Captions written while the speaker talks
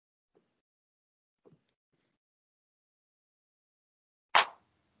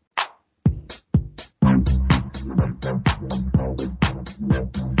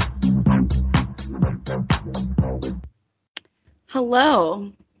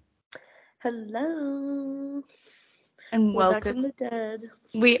Hello, Hello. and We're back welcome. from the dead.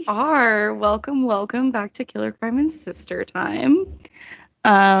 We are welcome back to Killer Crime and Sister Time.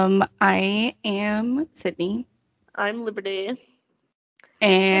 I am Sydney, I'm Liberty.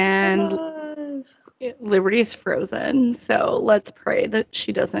 and Alive. Liberty is frozen. So let's pray that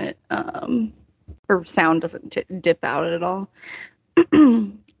she doesn't, her sound doesn't dip out at all. But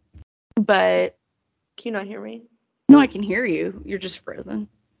Can you not hear me? no, I can hear you. You're just frozen.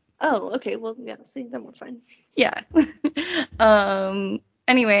 Oh, okay. Well, yeah, see, then we're fine. Yeah.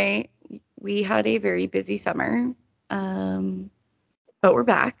 Anyway, we had a very busy summer. But we're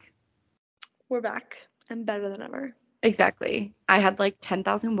back. We're back and better than ever. Exactly. I had like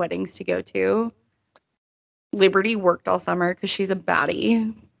 10,000 weddings to go to. Liberty worked all summer because she's a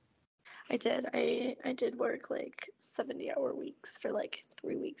baddie. I did. I did work like 70-hour weeks for like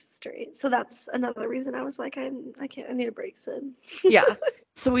 3 weeks straight. So that's another reason I was like, I need a break, Sid. Yeah.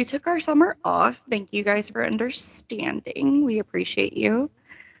 So we took our summer off. Thank you guys for understanding. We appreciate you.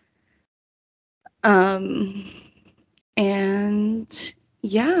 And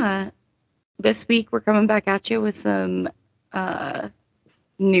yeah, this week we're coming back at you with some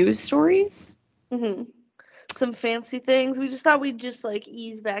news stories. Mm-hmm. Some fancy things. We just thought we'd just like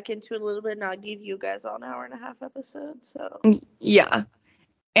ease back into it a little bit, not give you guys all an hour and a half episode. So Yeah.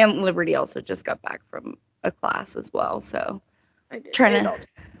 And Liberty also just got back from a class as well. So I did. trying It to,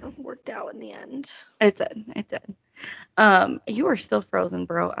 all worked out in the end. it did. You are still frozen,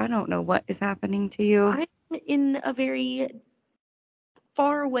 bro. I don't know what is happening to you. I'm in a very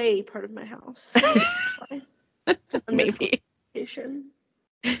far away part of my house. Undisclosed Maybe location.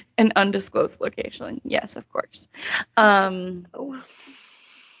 an undisclosed location. Yes, of course. Oh.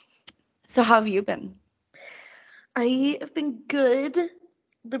 So how have you been? I have been good.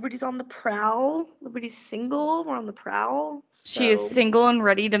 Liberty's on the prowl. Liberty's single. We're on the prowl. She is So single and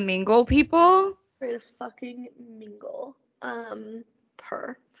ready to mingle, people. ready to fucking mingle.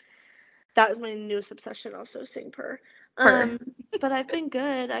 Purr. That is my newest obsession, also sing purr. Her. But I've been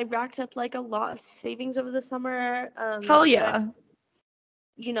good. I racked up like a lot of savings over the summer. Hell But yeah.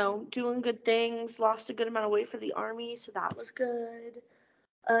 doing good things, lost a good amount of weight for the army, so that was good.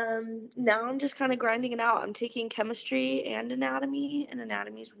 Now I'm just kind of grinding it out. I'm taking chemistry and anatomy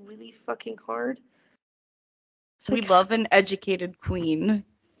is really fucking hard. So We love an educated queen.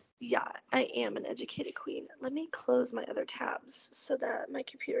 yeah, I am an educated queen. Let me close my other tabs so that my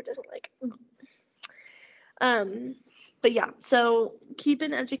computer doesn't like. But yeah, so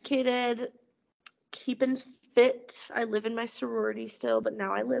keeping educated, keeping fit. I live in my sorority still, but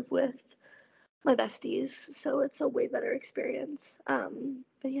now I live with my besties, so it's a way better experience.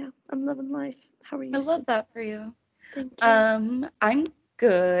 But yeah, I'm loving life. How are I you, love Sid? that for you. Thank you. I'm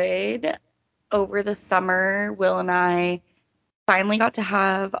good. Over the summer, Will and I finally got to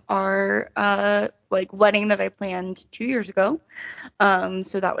have our like wedding that I planned 2 years ago.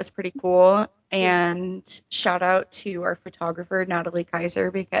 So that was pretty cool. And shout out to our photographer Natalie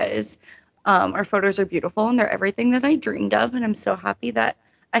Kaiser because our photos are beautiful and they're everything that I dreamed of, and I'm so happy that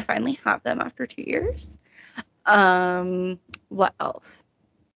I finally have them after 2 years. What else?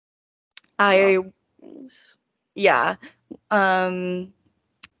 I Lots of things. yeah. Um,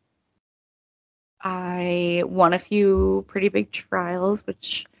 I won a few pretty big trials,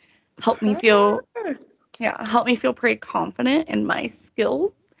 which helped me feel helped me feel pretty confident in my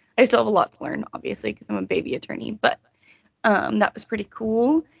skills. I still have a lot to learn, obviously, because I'm a baby attorney, but that was pretty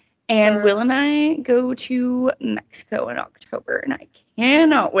cool. And Will and I go to Mexico in October, and I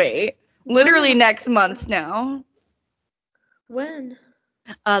cannot wait. Literally next month now. When?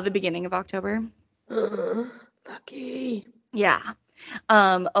 The beginning of October. Lucky. Yeah.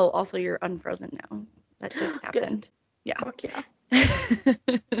 Oh, also you're unfrozen now. That just Good. happened. Yeah. Fuck yeah.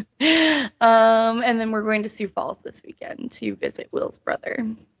 And then we're going to Sioux Falls this weekend to visit Will's brother.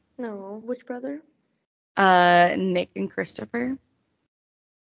 No, which brother? Nick and Christopher.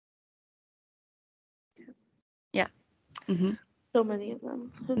 Yeah. hmm So many of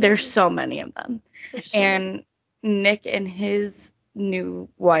them. There's so many of them. There's so many. And Nick and his new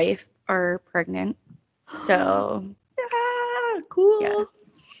wife are pregnant. So, Yeah, cool. yes.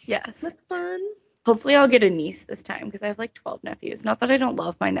 Yes. That's fun. Hopefully I'll get a niece this time because I have like 12 nephews. Not that I don't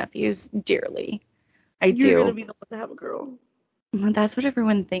love my nephews dearly. I You're gonna do. be the one to have a girl. That's what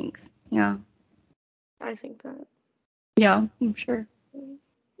everyone thinks. Yeah. I think that. Yeah, I'm sure.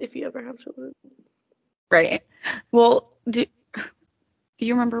 If you ever have children. Right. Well, do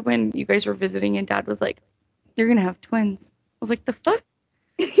you remember when you guys were visiting and Dad was like, "You're gonna have twins"? I was like, "The fuck?"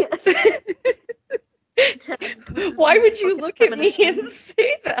 Yes. 10 with his Why weird would you fucking look at me premonition. and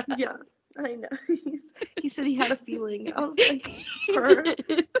say that? Yeah, I know. He said he had a feeling. I was like, He per.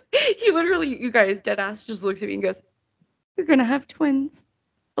 did. He literally, you guys, dead ass just looks at me and goes, "You're gonna have twins."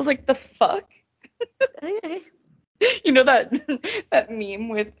 I was like, "The fuck?" Hey. You know that meme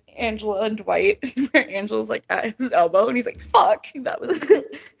with Angela and Dwight where Angela's like at his elbow and he's like, "Fuck." That was me.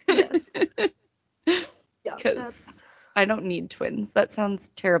 Yes. Yeah, Because that's. I don't need twins. That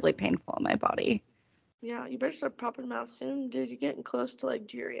sounds terribly painful on my body. Yeah, you better start popping them out soon, dude. You're getting close to like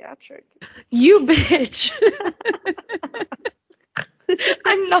geriatric. You bitch.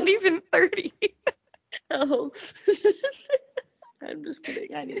 I'm not even 30. Oh. I'm just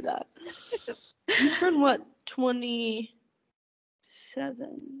kidding. I knew that. You turn what? 27.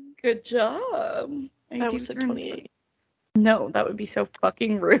 Good job. I do almost said turn 28. No, that would be so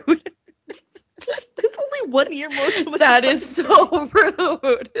fucking rude. It's only 1 year more than what That you is so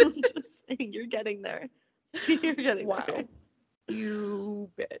rude. I'm just saying, you're getting there. You're getting Wow. there. You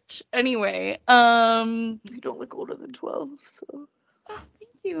bitch. Anyway, You don't look older than 12, so. oh,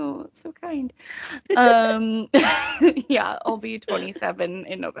 thank you. It's so kind. Yeah, I'll be 27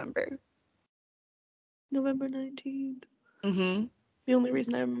 in November. November 19th. Mhm. The only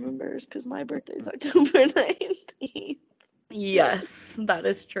reason I remember is because my birthday is October 19th. Yes, that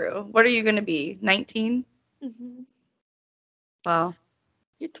is true. What are you gonna be? 19? Mm-hmm. Wow.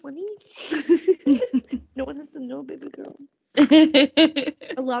 You're 20? No one has to know, baby girl.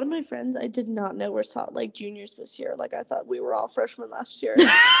 A lot of my friends I did not know were like juniors this year. Like I thought we were all freshmen last year.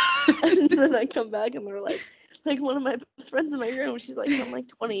 And then I come back and they're like one of my best friends in my room, she's like, I'm like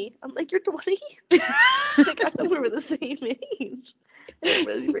 20. I'm like, you're 20? Like I thought we were the same age. I didn't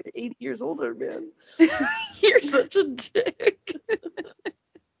realize you were 80 years older, man. You're such a dick.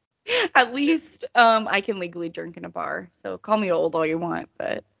 At least I can legally drink in a bar. So call me old all you want,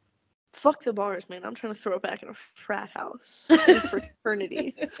 but Fuck the bars, man. I'm trying to throw it back in a frat house. In a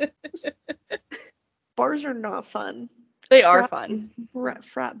fraternity. Bars are not fun. They are fun.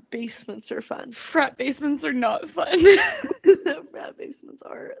 Frat basements are fun. Frat basements are not fun. Frat basements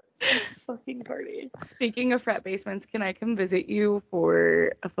are a fucking party. Speaking of frat basements, can I come visit you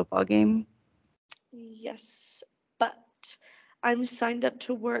for a football game? Yes, but I'm signed up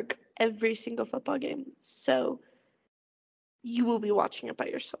to work every single football game, so you will be watching it by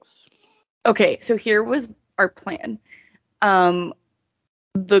yourself. Okay, so here was our plan.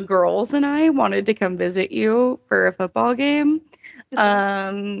 The girls and I wanted to come visit you for a football game,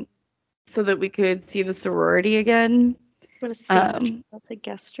 so that we could see the sorority again. I'm gonna stay in the that's a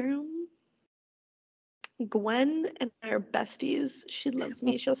guest room. Gwen and I are besties. She loves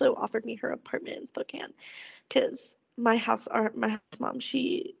me. She also offered me her apartment in Spokane because my mom,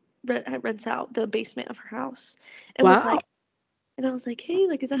 she rents out the basement of her house and was like, and I was like, hey,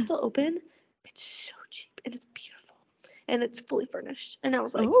 like, is that still open? It's so cheap and it's beautiful and it's fully furnished. And I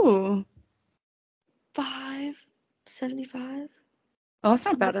was like, Oh, $575. well, that's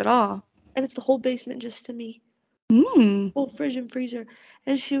not bad at all. And it's the whole basement just to me. Whole fridge and freezer.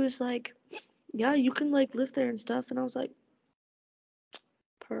 And she was like, yeah, you can like live there and stuff. And I was like,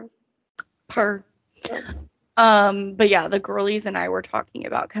 per. But yeah, the girlies and I were talking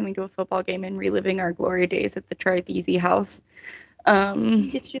about coming to a football game and reliving our glory days at the Trithezy house.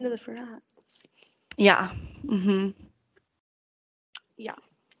 Get you into the frats. Yeah. Mhm. Yeah.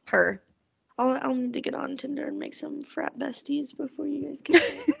 I'll need to get on Tinder and make some frat besties before you guys get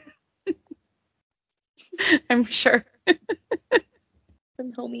there. I'm sure.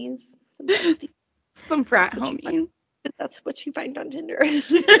 Some homies, some besties. Some frat homies. That's what you find on Tinder.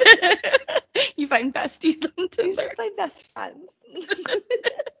 You find besties on Tinder. You just find best friends.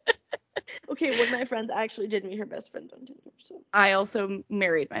 Okay, one of my friends actually did meet her best friend on Tinder. So I also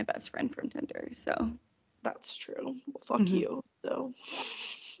married my best friend from Tinder, so. That's true. Well, fuck you. So.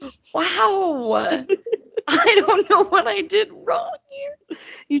 Wow. I don't know what I did wrong here.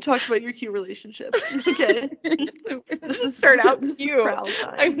 You talked about your cute relationship. Okay. This is start out cute. Time.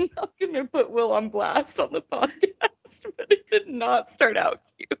 I'm not gonna put Will on blast on the podcast, but it did not start out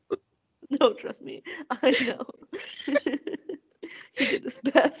cute. No, trust me. I know. He did his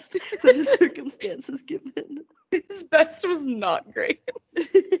best with the circumstances given. His best was not great.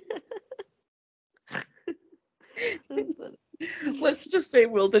 Let's just say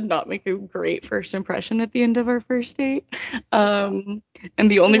Will did not make a great first impression at the end of our first date. And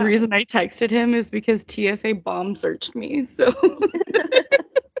the only reason I texted him is because TSA bomb searched me. So.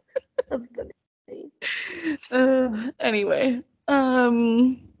 That's funny. Anyway,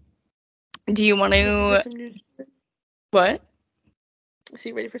 do you want to? What? So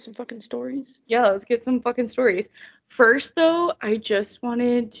you ready for some fucking stories? Yeah, let's get some fucking stories. First, though, I just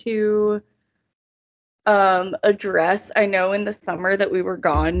wanted to address. I know in the summer that we were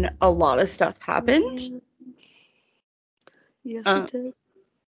gone, a lot of stuff happened. Yes, it did.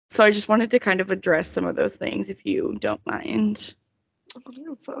 So I just wanted to kind of address some of those things if you don't mind.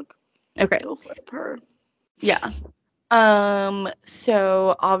 Oh, fuck. Okay. Go for it, per. Yeah.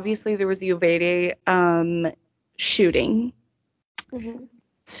 So obviously there was the Uvalde shooting. Mm-hmm.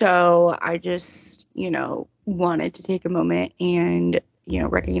 So I just, wanted to take a moment and,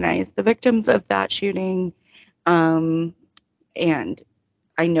 recognize the victims of that shooting. And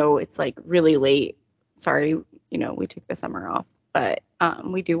I know it's like really late. Sorry, we took the summer off, but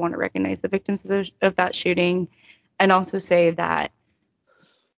we do want to recognize the victims of that shooting and also say that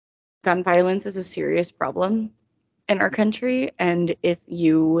gun violence is a serious problem in our country. And if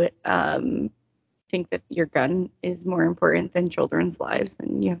you think that your gun is more important than children's lives,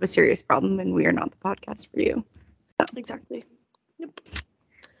 then you have a serious problem and we are not the podcast for you. So. Exactly. Yep.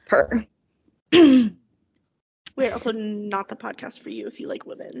 Per. We're also not the podcast for you if you like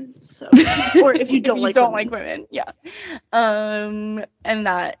women, so or if you don't like women, yeah. And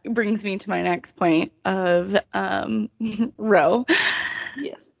that brings me to my next point of Roe.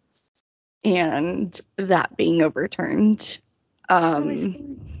 Yes. And that being overturned.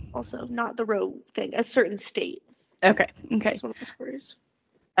 Also, not the Roe thing, a certain state. Okay. That's one of my stories.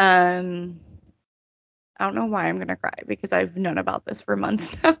 I don't know why I'm gonna cry because I've known about this for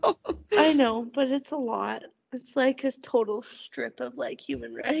months now. I know, but it's a lot. It's like a total strip of like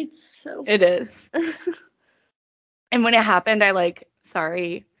human rights. So it is. And when it happened,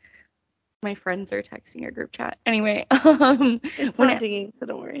 sorry, my friends are texting a group chat. Anyway, it's not dinging, so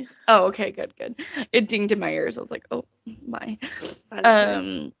don't worry. Oh, okay, good. It dinged in my ears. I was like, oh my.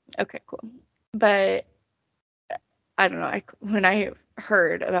 Okay, cool. But I don't know. When I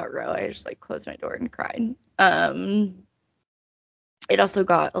heard about Roe, I just closed my door and cried. It also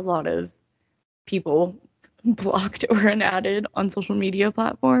got a lot of people blocked or unadded on social media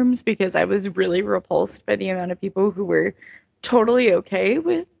platforms because I was really repulsed by the amount of people who were totally okay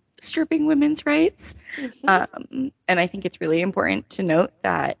with stripping women's rights. Mm-hmm. And I think it's really important to note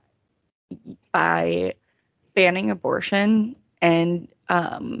that by banning abortion and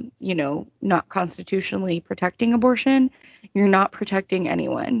not constitutionally protecting abortion, you're not protecting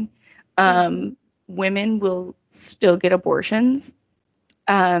anyone. Women will still get abortions.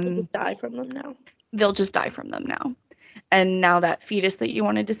 They'll just die from them now. And now that fetus that you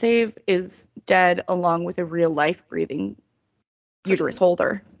wanted to save is dead along with a real life breathing uterus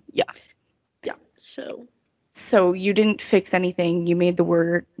holder. Yeah. So you didn't fix anything. You made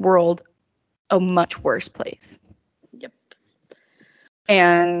the world a much worse place. Yep.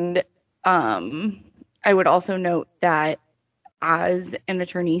 And I would also note that as an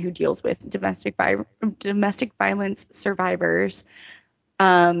attorney who deals with domestic violence survivors,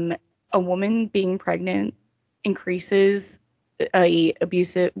 a woman being pregnant increases the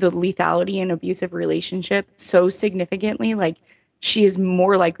lethality in abusive relationship so significantly. Like, she is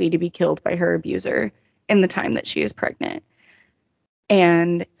more likely to be killed by her abuser in the time that she is pregnant.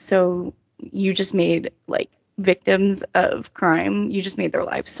 And so you just made victims of crime, you just made their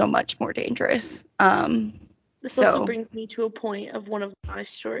lives so much more dangerous. This also brings me to a point of one of my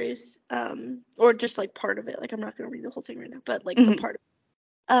stories, or just part of it. I'm not going to read the whole thing right now, but the part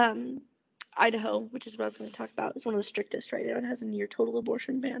of Idaho, which is what I was going to talk about, is one of the strictest right now. It has a near total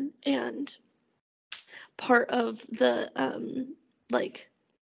abortion ban, and part of the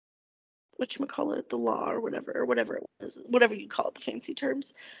whatchamacallit, the law or whatever it was, whatever you call it, the fancy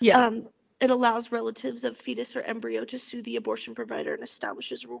terms. Yeah. It allows relatives of fetus or embryo to sue the abortion provider and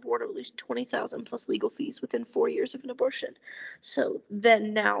establishes a reward of at least $20,000 plus legal fees within 4 years of an abortion. So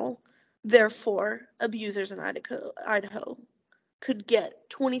then now, therefore, abusers in Idaho could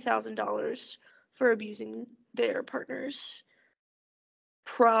get $20,000 for abusing their partners,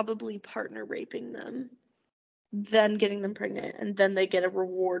 probably partner raping them, then getting them pregnant, and then they get a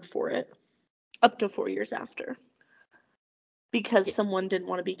reward for it up to 4 years after, because someone didn't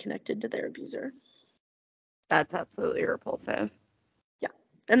want to be connected to their abuser. That's absolutely repulsive. Yeah.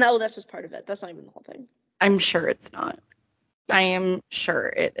 And that's just part of it. That's not even the whole thing. I'm sure it's not. Yeah. I am sure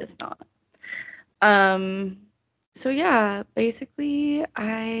it is not. So yeah, basically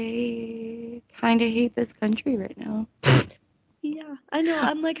I kind of hate this country right now. Yeah, I know.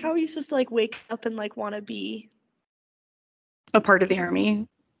 I'm like, how are you supposed to wake up and want to be a part of the army?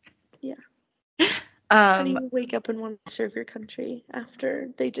 Yeah. How do you wake up and want to serve your country after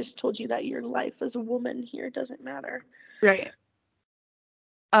they just told you that your life as a woman here doesn't matter? Right.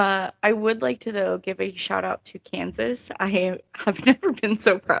 I would like to, though, give a shout out to Kansas. I have never been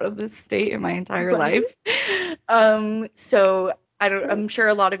so proud of this state in my entire life. So I'm sure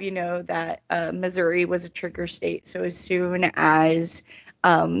a lot of you know that Missouri was a trigger state. So as soon as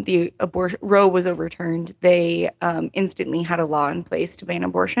the Roe was overturned, they instantly had a law in place to ban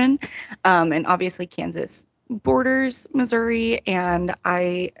abortion. And obviously Kansas borders Missouri, and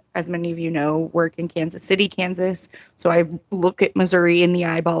I, as many of you know, work in Kansas City, Kansas. So I look at Missouri in the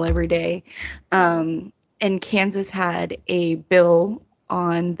eyeball every day. And Kansas had a bill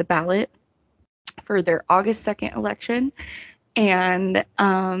on the ballot for their August 2nd election, and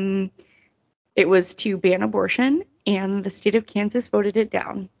it was to ban abortion, and the state of Kansas voted it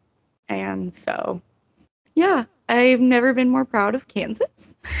down. And so, yeah, I've never been more proud of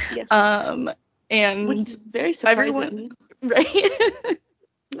Kansas. Yes. And which is very surprising. Everyone, right?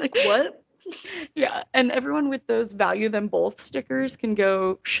 Like, what? Yeah, and everyone with those value them both stickers can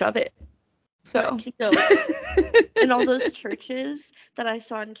go shove it. So. And all those churches that I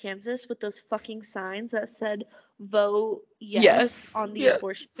saw in Kansas with those fucking signs that said vote yes on the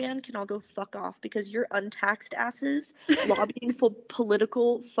abortion ban can all go fuck off, because you're untaxed asses lobbying for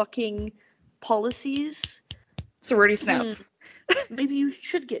political fucking policies. Sorority snaps. Maybe you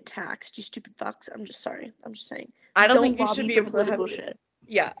should get taxed, you stupid fucks. I'm just saying. I don't think you should be able to have shit.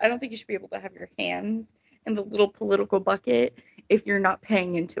 Yeah, I don't think you should be able to have your hands in the little political bucket if you're not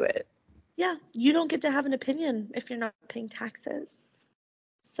paying into it. Yeah, you don't get to have an opinion if you're not paying taxes.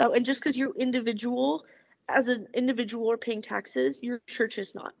 So, and just because you're individual, as an individual or paying taxes, your church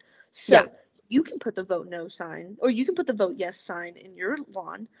is not. So, you can put the vote no sign, or you can put the vote yes sign in your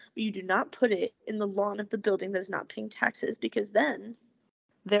lawn, but you do not put it in the lawn of the building that is not paying taxes, because then,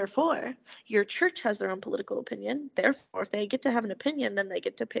 therefore, your church has their own political opinion. Therefore, if they get to have an opinion, then they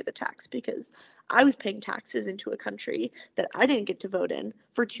get to pay the tax, because I was paying taxes into a country that I didn't get to vote in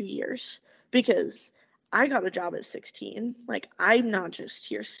for 2 years, because I got a job at 16. Like, I'm not just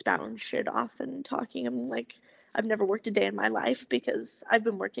here spouting shit off and talking. I'm like, I've never worked a day in my life, because I've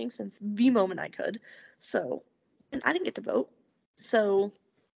been working since the moment I could. So, and I didn't get to vote. So,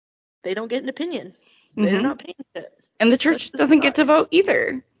 they don't get an opinion. They're not paying it. And the church doesn't get to vote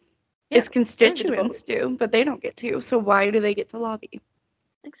either. Yeah, its constituents do, but they don't get to. So why do they get to lobby?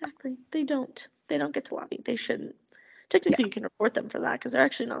 Exactly. They don't. They don't get to lobby. They shouldn't. Technically, you can report them for that, because they're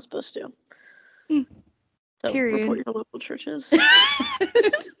actually not supposed to. So Period. report your local churches.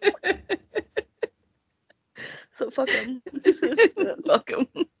 So fuck them. Welcome.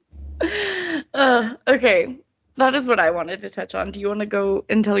 Okay. That is what I wanted to touch on. Do you want to go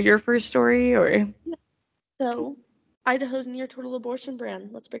and tell your first story, or? So, Idaho's near total abortion ban.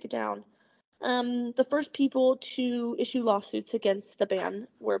 Let's break it down. The first people to issue lawsuits against the ban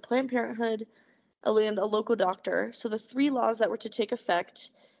were Planned Parenthood and a local doctor. So the 3 laws that were to take effect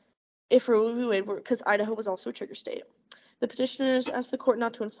if Roe v. Wade were, because Idaho was also a trigger state. The petitioners asked the court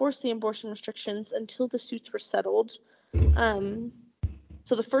not to enforce the abortion restrictions until the suits were settled.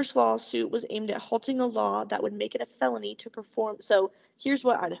 So the first lawsuit was aimed at halting a law that would make it a felony to perform. So here's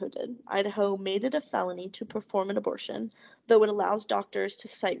what Idaho did. Idaho made it a felony to perform an abortion, though it allows doctors to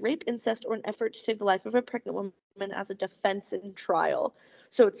cite rape, incest, or an effort to save the life of a pregnant woman as a defense in trial.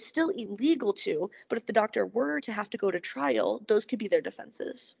 So it's still illegal to, but if the doctor were to have to go to trial, those could be their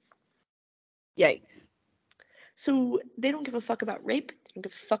defenses. Yikes. So they don't give a fuck about rape, they don't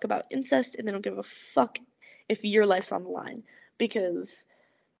give a fuck about incest, and they don't give a fuck if your life's on the line, because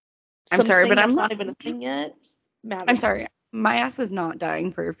I'm sorry, but I'm not even a thing yet matters. I'm sorry. My ass is not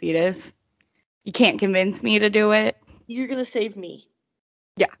dying for a fetus. You can't convince me to do it. You're gonna save me.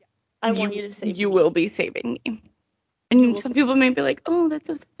 Yeah. I want you to save me. You will be saving me. And some people may be like, oh, that's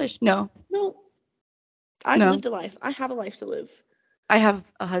so selfish. No. I've lived a life. I have a life to live. I have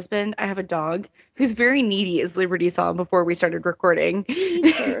a husband. I have a dog who's very needy, as Liberty saw before we started recording. Who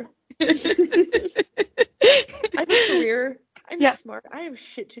needs her? I have a career. I'm smart. I have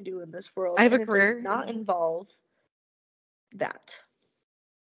shit to do in this world. I have and a career. It does not involve that.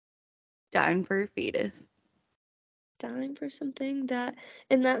 Dying for a fetus. Dying for something that,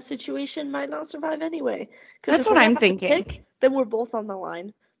 in that situation, might not survive anyway. That's what I'm thinking. Then we're both on the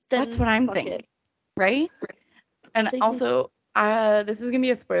line. That's what I'm thinking. Right? And also, this is going to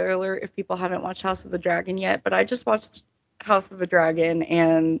be a spoiler alert if people haven't watched House of the Dragon yet, but I just watched House of the Dragon,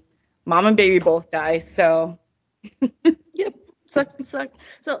 and mom and baby both die, so. Yep. Sucks to suck.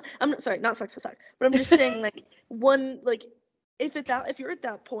 So, I'm not, sorry, not sucks to suck, but I'm just saying, like, if you're at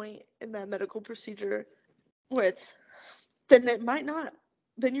that point in that medical procedure where then it might not,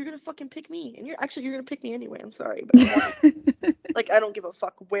 then you're going to fucking pick me, and you're going to pick me anyway, I'm sorry, but I don't give a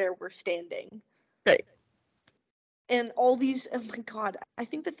fuck where we're standing. Right. And all these, oh my god, I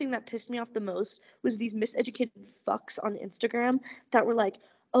think the thing that pissed me off the most was these miseducated fucks on Instagram that were like,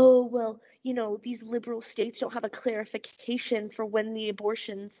 oh, well, these liberal states don't have a clarification for when the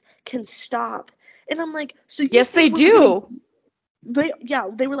abortions can stop. And I'm like, so you Yes, they think we're gonna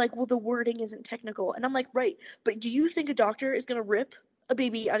do. they were like, well, the wording isn't technical. And I'm like, right, but do you think a doctor is gonna rip a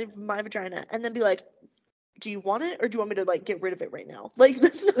baby out of my vagina and then be like, do you want it or do you want me to like get rid of it right now? Like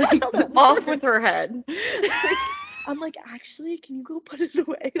that's not Like, how that off with works. her head. Like I'm like, actually, can you go put it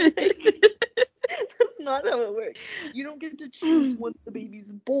away? Like that's not how it works. You don't get to choose once the baby's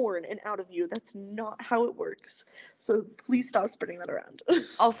born and out of you. That's not how it works. So please stop spreading that around.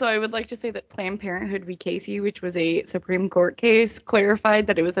 Also, I would like to say that Planned Parenthood v. Casey, which was a Supreme Court case, clarified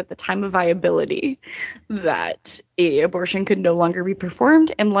that it was at the time of viability that a abortion could no longer be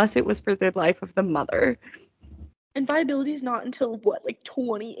performed unless it was for the life of the mother. And viability is not until what, like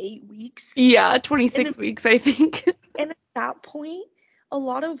 28 weeks? Yeah, And 26 weeks, I think. and at that point, a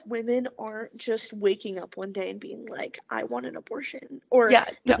lot of women aren't just waking up one day and being like, I want an abortion. Or Yeah,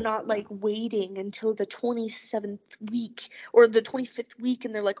 they're no. not like waiting until the 27th week or the 25th week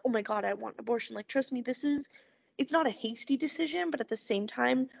and they're like, oh my God, I want an abortion. Like, trust me, it's not a hasty decision, but at the same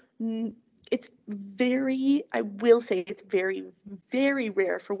time, it's I will say it's very, very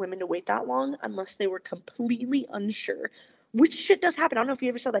rare for women to wait that long unless they were completely unsure. Which shit does happen. I don't know if you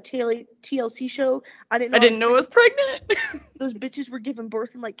ever saw that TLC show. I didn't I know I was didn't know I was pregnant. pregnant. Those bitches were giving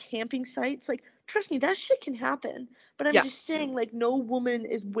birth in like camping sites. Like, trust me, that shit can happen. But I'm Yeah, just saying, like, no woman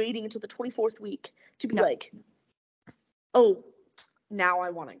is waiting until the 24th week to be no. like, oh, now I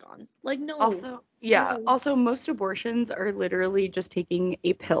want it gone. Like, no, Also, yeah, no. also most abortions are literally just taking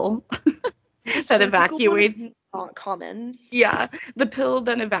a pill The that surgical one is evacuates. not common. Yeah, the pill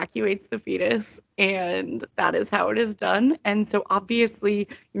then evacuates the fetus, and that is how it is done. And so obviously,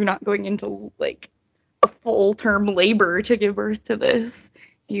 you're not going into like a full term labor to give birth to this.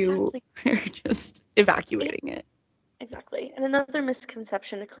 You Exactly. are just evacuating it. Exactly. And another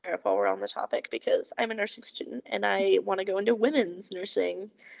misconception to clear up while we're on the topic, because I'm a nursing student and I want to go into women's nursing.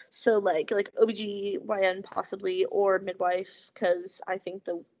 So like OBGYN possibly or midwife, because I think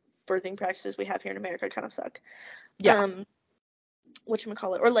the birthing practices we have here in America kind of suck. Yeah.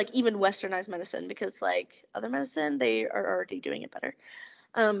 Whatchamacallit, or like even westernized medicine, because like other medicine, they are already doing it better.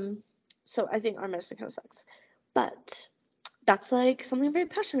 Um, so I think our medicine kind of sucks. But that's like something I'm very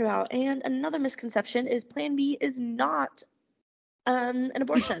passionate about. And another misconception is Plan B is not an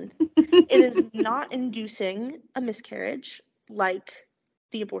abortion. It is not inducing a miscarriage like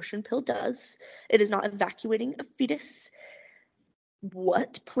the abortion pill does. It is not evacuating a fetus.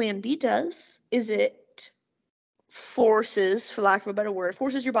 What Plan B does is it forces, for lack of a better word,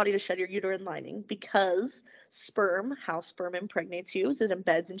 forces your body to shed your uterine lining, because how sperm impregnates you is it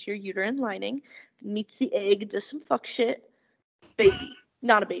embeds into your uterine lining, meets the egg, does some fuck shit, baby.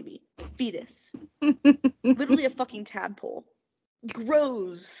 Not a baby. Fetus. Literally a fucking tadpole.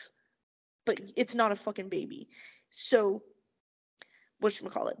 Grows, but it's not a fucking baby. So,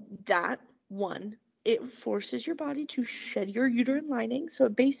 whatchamacallit, that one, it forces your body to shed your uterine lining. So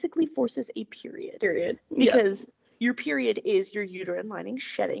it basically forces a period. Period. Yeah. Because your period is your uterine lining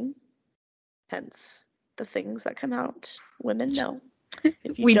shedding. Hence the things that come out. Women know.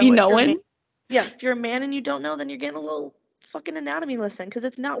 If you We be don't, if you're a man, knowing. yeah, if you're a man and you don't know, then you're getting a little fucking anatomy lesson, because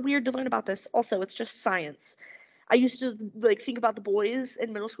it's not weird to learn about this. Also, it's just science. I used to like think about the boys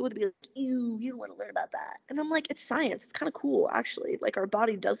in middle school to be like, ew, you don't want to learn about that. And I'm like, it's science. It's kind of cool, actually. Like our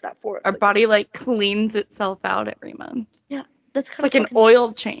body does that for us. Our Like that's body like cleans itself out every month. yeah, that's It's kind of like an fucking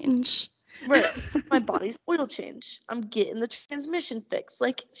oil change. right. It's like my body's oil change. I'm getting the transmission fixed.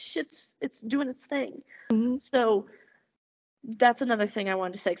 Like it's doing its thing. Mhm. So that's another thing I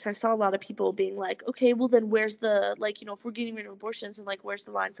wanted to say, because I saw a lot of people being like, okay, well then where's the, like, if we're getting rid of abortions, and like where's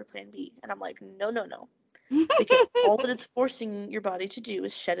the line for Plan B? And I'm like, no, no, no. Because all that it's forcing your body to do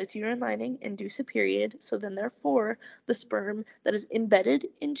is shed its uterine lining, induce a period, so then therefore the sperm that is embedded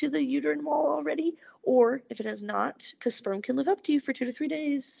into the uterine wall already, or if it has not, because sperm can live up to you for 2 to 3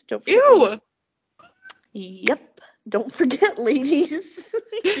 days. Don't forget, ladies. Ew. Yep. Don't forget, ladies.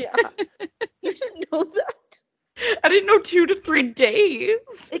 Yeah. You didn't know that. I didn't know 2 to 3 days.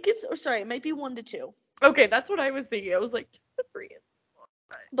 It can, or sorry, it might be 1 to 2. Okay, that's what I was thinking. I was like 2 to 3.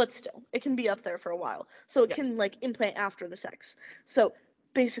 But still, it can be up there for a while. So it Yeah. can like implant after the sex. So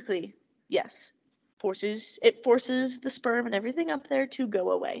basically, yes, it forces the sperm and everything up there to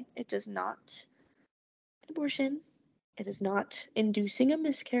go away. It does not abortion. It is not inducing a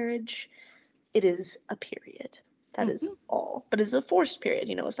miscarriage. It is a period. That is Mhm. all. But it's a forced period.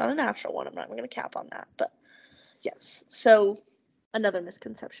 It's not a natural one. I'm not going to cap on that. But yes. So another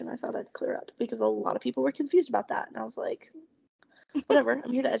misconception I thought I'd clear up, because a lot of people were confused about that. And I was like, whatever.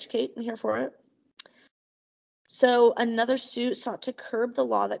 I'm here to educate. I'm here for it. So another suit sought to curb the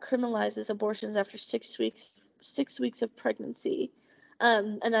law that criminalizes abortions after 6 weeks of pregnancy.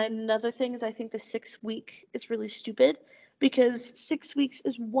 And another thing is I think the 6 week is really stupid because 6 weeks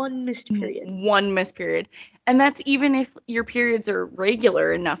is one missed period. One missed period. And that's even if your periods are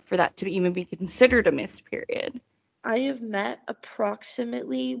regular enough for that to even be considered a missed period. I have met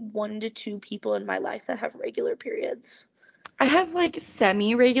approximately 1 to 2 people in my life that have regular periods. I have like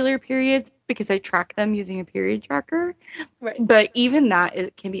semi-regular periods because I track them using a period tracker. Right. But even that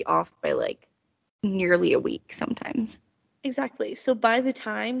it can be off by like nearly a week sometimes. Exactly. So by the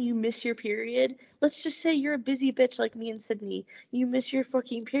time you miss your period, let's just say you're a busy bitch like me and Sydney. You miss your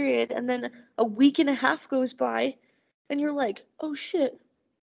fucking period, and then a week and a half goes by, and you're like, oh shit,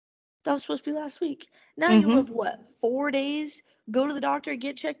 that was supposed to be last week. Now you have what, 4 days? Go to the doctor,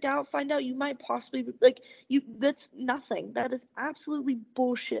 get checked out, find out you might possibly like you. That's nothing. That is absolutely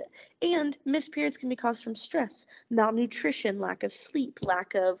bullshit. And missed periods can be caused from stress, malnutrition, lack of sleep,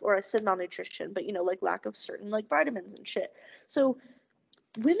 or I said malnutrition, but like lack of certain like vitamins and shit. So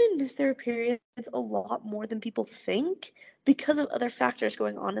women miss their periods a lot more than people think because of other factors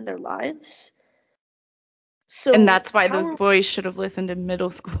going on in their lives. So And that's why how those boys should have listened in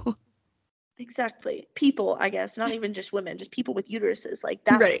middle school. Exactly. People, I guess, not even just women, just people with uteruses like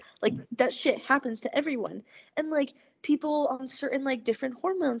that. Right. Like that shit happens to everyone. And like people on certain like different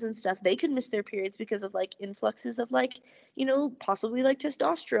hormones and stuff, they could miss their periods because of like influxes of like, possibly like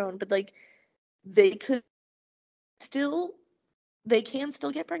testosterone, but like they could still they can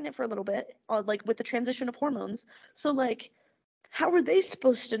still get pregnant for a little bit, like with the transition of hormones. So like how are they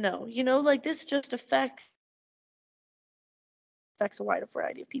supposed to know? Like this just affects a wide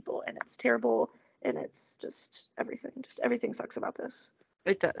variety of people, and it's terrible, and it's just everything. Just everything sucks about this.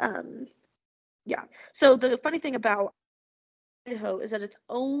 It does. Yeah. So the funny thing about Idaho is that its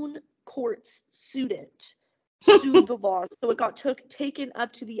own courts sued the laws. So it got taken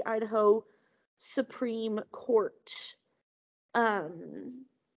up to the Idaho Supreme Court.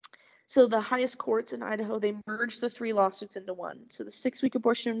 So the highest courts in Idaho, they merged the 3 lawsuits into one. So the 6-week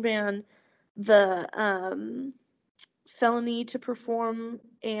abortion ban, the felony to perform,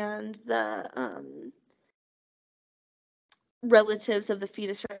 and the relatives of the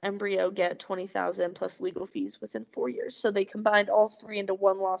fetus or embryo get 20,000 plus legal fees within 4 years. So they combined all 3 into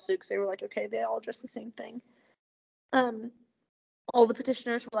one lawsuit because they were like, okay, they all address the same thing. All the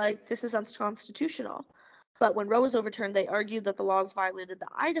petitioners were like, this is unconstitutional. But when Roe was overturned, they argued that the laws violated the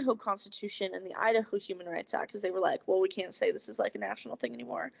Idaho Constitution and the Idaho Human Rights Act because they were like, well, we can't say this is like a national thing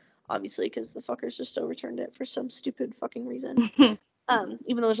anymore, obviously, because the fuckers just overturned it for some stupid fucking reason. Even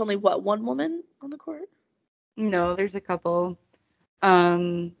though there's only, one woman on the court? No, there's a couple.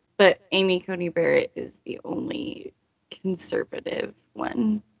 But Amy Coney Barrett is the only conservative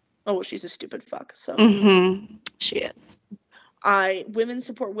one. Oh, well, she's a stupid fuck, so. She is. Women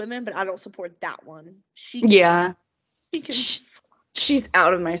support women, but I don't support that one. Yeah. She can. She's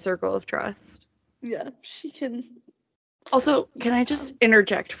out of my circle of trust. Yeah, she can. Also, can I just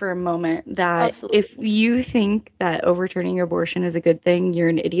interject for a moment that Absolutely. if you think that overturning abortion is a good thing, you're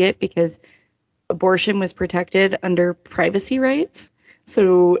an idiot because abortion was protected under privacy rights.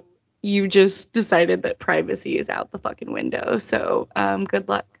 So you just decided that privacy is out the fucking window. So good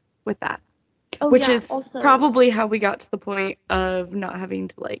luck with that. Oh, Which yeah, is also, probably how we got to the point of not having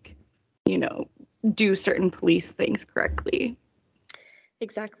to do certain police things correctly.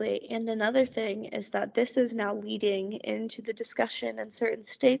 exactly. And another thing is that this is now leading into the discussion in certain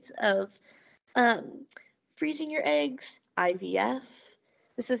states of freezing your eggs, IVF.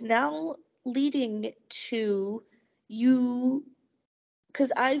 This is now leading to you,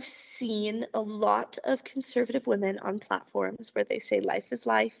 because I've seen a lot of conservative women on platforms where they say life is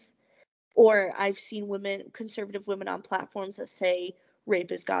life, or I've seen conservative women on platforms that say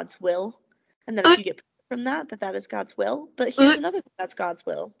rape is God's will, and that if you get from that is God's will. But here's another thing that's God's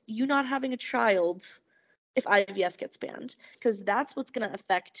will: you not having a child if IVF gets banned, because that's what's going to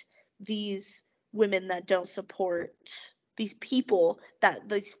affect these women that don't support these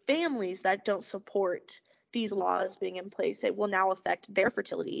families that don't support these laws being in place. It will now affect their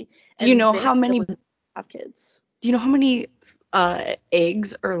fertility. Do you and know their how many ability to have kids. Do you know how many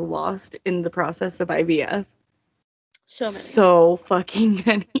eggs are lost in the process of IVF? So many. So fucking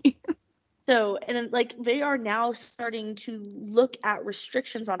many. So, and like they are now starting to look at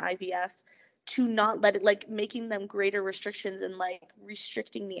restrictions on IVF to not let it, like making them greater restrictions and like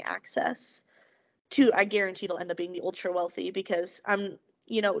restricting the access to, I guarantee it'll end up being the ultra wealthy, because no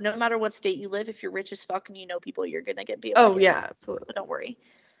matter what state you live, if you're rich as fuck and people, you're gonna be able to get Yeah, absolutely. So don't worry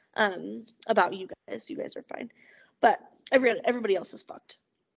about you guys. You guys are fine. But everybody else is fucked.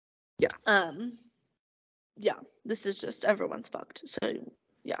 Yeah. yeah, this is just everyone's fucked. So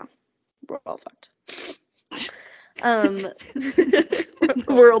yeah, we're all fucked. The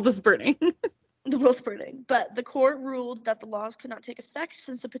world is burning. The world's burning. But the court ruled that the laws could not take effect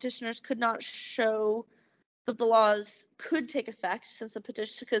since the petitioners could not show that the laws could take effect since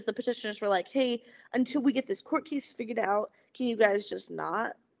because the petitioners were like, hey, until we get this court case figured out, can you guys just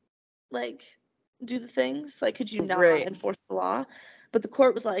not like do the things? Like, could you not Right. enforce the law? But the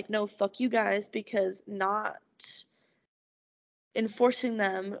court was like, no, fuck you guys, because not enforcing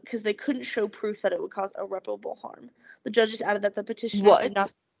them because they couldn't show proof that it would cause irreparable harm. The judges added that the petitioners did not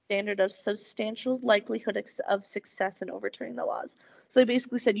What? standard of substantial likelihood of success in overturning the laws. So they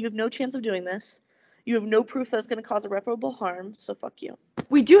basically said, you have no chance of doing this. You have no proof that it's going to cause irreparable harm, so fuck you.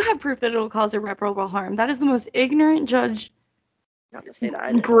 We do have proof that it'll cause irreparable harm. That is the most ignorant Not the state of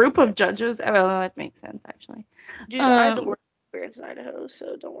Idaho. group of judges. Oh, well, that makes sense, actually. Dude, I had the worst experience in Idaho,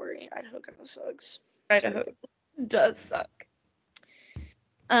 so don't worry. Idaho kind of sucks. Idaho does suck.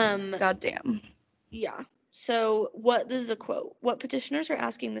 Um, Goddamn. Yeah. So this is a quote. What petitioners are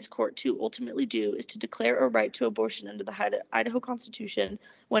asking this court to ultimately do is to declare a right to abortion under the Idaho Constitution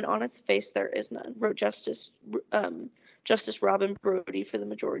when on its face there is none, wrote Justice Robin Brody for the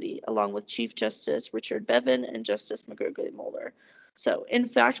majority, along with Chief Justice Richard Bevin and Justice McGregor Mueller. So, in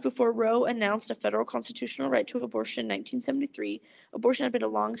fact, before Roe announced a federal constitutional right to abortion in 1973, abortion had been a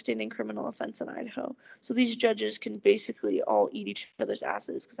long-standing criminal offense in Idaho. So these judges can basically all eat each other's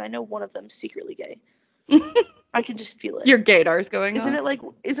asses because I know one of them's secretly gay. I can just feel it. Your gaydar's going Isn't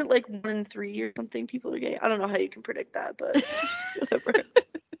on. Isn't like 1 in 3 or something people are gay? I don't know how you can predict that, but whatever.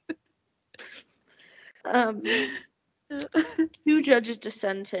 Two judges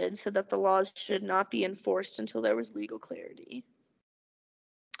dissented, said that the laws should not be enforced until there was legal clarity.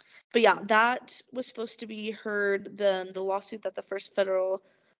 But yeah, that was supposed to be heard. The lawsuit that the first federal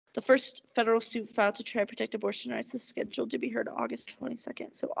suit filed to try to protect abortion rights is scheduled to be heard August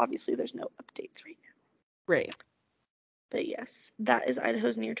 22nd. So obviously there's no updates right now. Right. But yes, that is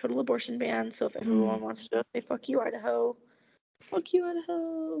Idaho's near total abortion ban. So if everyone wants to go say fuck you, Idaho. Fuck you,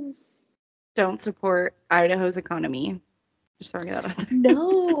 Idaho. Don't support Idaho's economy. Just throwing that out there.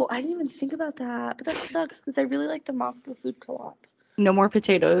 No, I didn't even think about that. But that sucks because I really like the Moscow Food Co-op. No more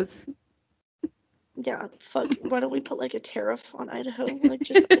potatoes. Yeah, fuck. Why don't we put like a tariff on Idaho? Like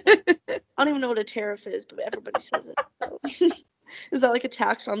just I don't even know what a tariff is, but everybody says it. So. Is that like a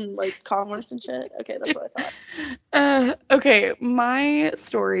tax on like commerce and shit? Okay, that's what I thought. Okay, my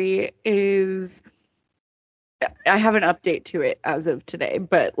story is I have an update to it as of today,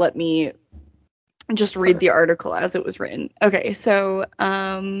 but let me just read the article as it was written. Okay, so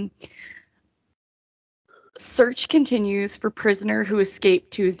search continues for prisoner who escaped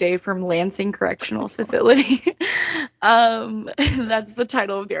Tuesday from Lansing Correctional Facility. That's the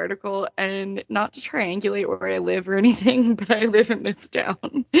title of the article, and not to triangulate where I live or anything, but I live in this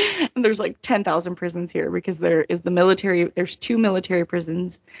town, and there's like 10,000 prisons here because there is there's 2 military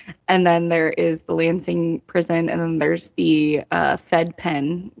prisons, and then there is the Lansing prison, and then there's the Fed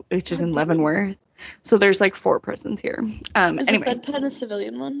Pen, which is in Leavenworth. So there's like 4 prisons here. Is anyway. the Fed Pen a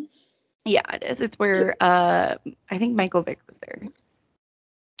civilian one? Yeah, it is. It's where I think Michael Vick was there.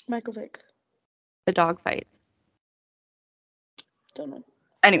 Michael Vick. The dog fights. Don't know.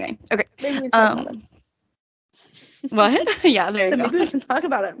 Anyway, okay. Maybe we can talk about it. What? Yeah, there you go. Maybe we can talk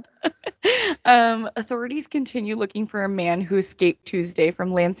about him. Authorities continue looking for a man who escaped Tuesday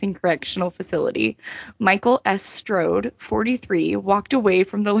from Lansing Correctional Facility. Michael S. Strode, 43, walked away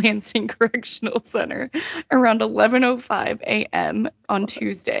from the Lansing Correctional Center around 11:05 a.m. on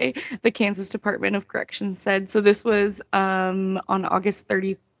Tuesday, the Kansas Department of Corrections said. So this was on August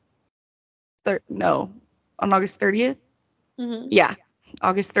 30th. On August 30th? Mm-hmm. Yeah,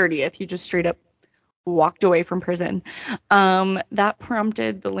 August 30th. He just straight up walked away from prison. That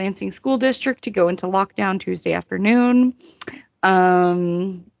prompted the Lansing School District to go into lockdown Tuesday afternoon.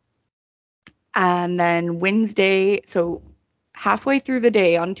 And then Wednesday, so halfway through the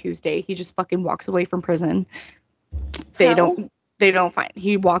day on Tuesday, he just fucking walks away from prison. They don't find.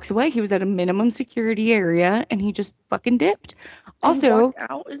 He walks away. He was at a minimum security area and he just fucking dipped. Also, he walked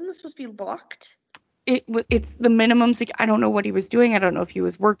out? Isn't this supposed to be locked? It's the minimum. I don't know what he was doing. I don't know if he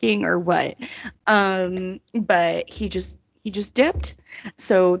was working or what. But he just dipped.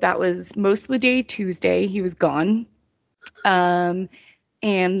 So that was most of the day Tuesday. He was gone. And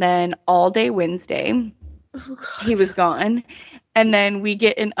then all day Wednesday, he was gone. And then we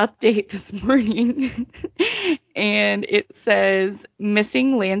get an update this morning, and it says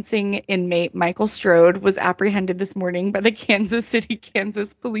missing Lansing inmate Michael Strode was apprehended this morning by the Kansas City,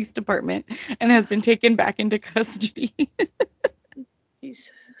 Kansas Police Department and has been taken back into custody.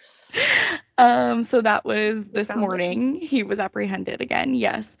 Jesus. So that was this Found him. morning. He was apprehended again.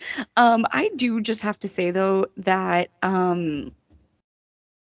 Yes. I do just have to say though that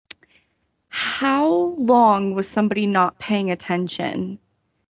how long was somebody not paying attention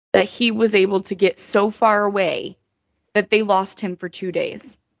that he was able to get so far away that they lost him for 2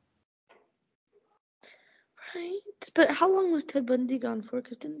 days? Right. But how long was Ted Bundy gone for?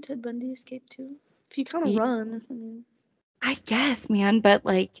 Because didn't Ted Bundy escape too? If you kind of run, I mean. I guess, man, but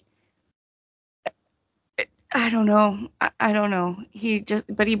like, I don't know. I don't know.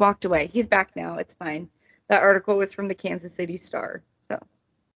 But he walked away. He's back now. It's fine. That article was from the Kansas City Star. So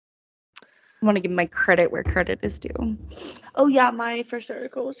I want to give my credit where credit is due. Oh yeah, my first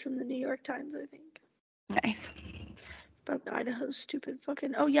article was from the New York Times, I think. Nice. About the Idaho stupid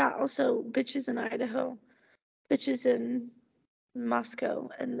fucking. Oh yeah, also bitches in Idaho, bitches in Moscow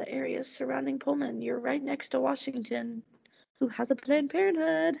and the areas surrounding Pullman. You're right next to Washington, who has a Planned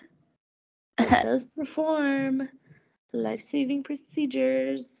Parenthood that does perform life-saving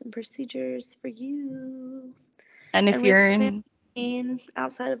procedures for you. And if you're in,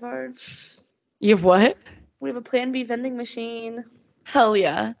 outside of our, you have what? we have a Plan B vending machine Hell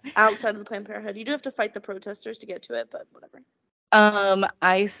yeah. outside of the Planned Parenthood. You do have to fight the protesters to get to it, but whatever.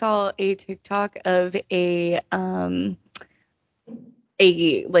 I saw a TikTok of a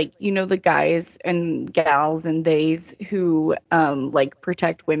like, you know, the guys and gals and theys who like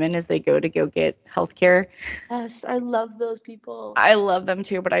protect women as they go get healthcare. Yes, I love those people. I love them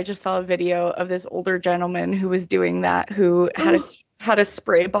too, but I just saw a video of this older gentleman who was doing that, who had a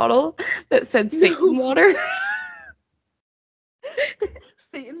spray bottle that said Satan water.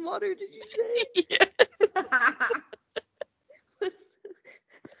 Satan water, did you say? Yes.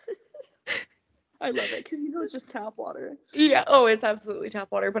 I love it because you know it's just tap water. Yeah. Oh, it's absolutely tap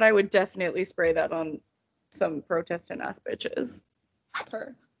water, but I would definitely spray that on some protesting ass bitches.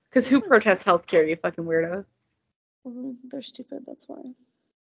 Her. Because who protests healthcare, you fucking weirdos? They're stupid, that's why.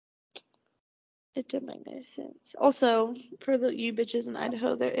 It didn't make any sense. Also, for the you bitches in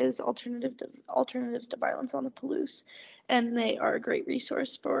Idaho, there is alternatives to violence on the Palouse, and they are a great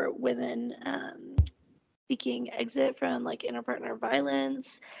resource for women seeking exit from like interpartner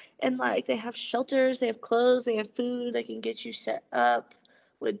violence, and like they have shelters, they have clothes, they have food, they can get you set up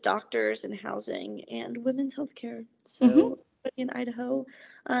with doctors and housing and women's health care. So in Idaho,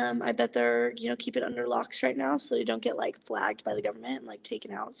 I bet they're keep it under locks right now so they don't get like flagged by the government and like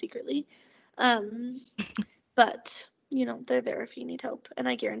taken out secretly. But they're there if you need help, and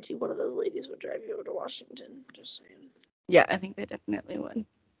I guarantee one of those ladies would drive you over to Washington. Just saying. Yeah, I think they definitely would.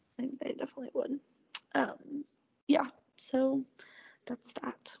 I think they definitely would. Yeah, so that's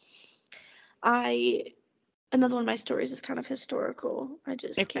that. Another one of my stories is kind of historical. I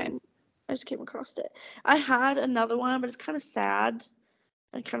just came across it. I had another one, but it's kind of sad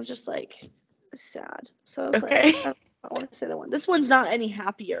and kind of just like sad. So I was like, I want to say that one. This one's not any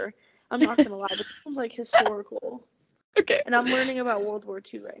happier. I'm not gonna lie, but this one's like historical. Okay. And I'm learning about World War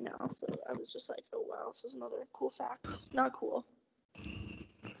II right now, so I was just like, oh wow, this is another cool fact. Not cool.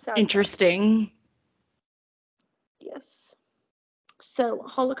 Sad Interesting. Fact. Yes. So,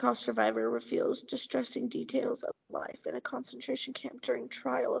 Holocaust survivor reveals distressing details of life in a concentration camp during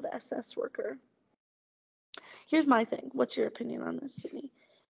trial of SS worker. Here's my thing. What's your opinion on this, Sydney?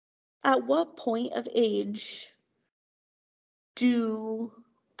 At what point of age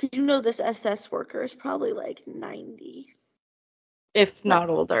because this SS worker is probably like 90. If not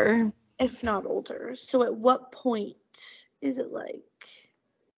older. If not older. So at what point is it like...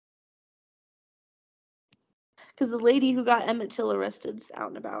 Because the lady who got Emmett Till arrested's out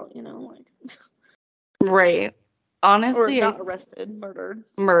and about, like... Right. Honestly, or not arrested, murdered.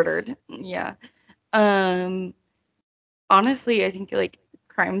 Murdered. Yeah. Honestly, I think like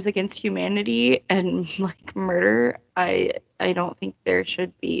crimes against humanity and like murder, I don't think there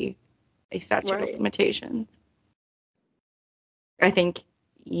should be a statute of limitations. I think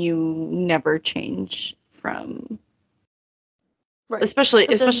you never change from especially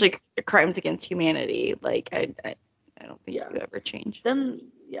crimes against humanity. Like I don't think you ever change. Then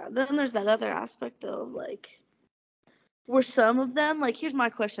there's that other aspect of like, were some of them like, here's my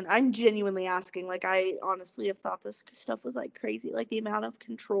question, I'm genuinely asking, like I honestly have thought this stuff was like crazy, like the amount of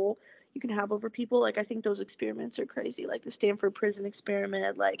control you can have over people. Like I think those experiments are crazy, like the Stanford prison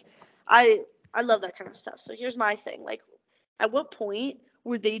experiment. Like I love that kind of stuff. So here's my thing, like at what point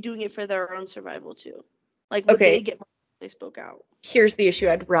were they doing it for their own survival too? Like would they get they spoke out? Here's the issue.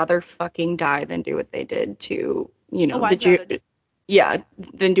 I'd rather fucking die than do what they did to, than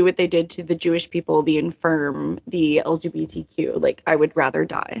do what they did to the Jewish people, the infirm, the LGBTQ. Like, I would rather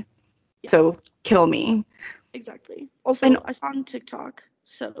die. Yeah. So, kill me. Exactly. Also, I saw on TikTok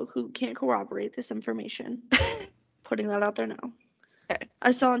so who can't corroborate this information. Putting that out there now. Okay.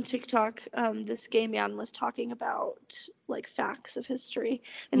 I saw on TikTok, this gay man was talking about like facts of history,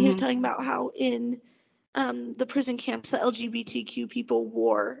 and he was talking about how in the prison camps, the LGBTQ people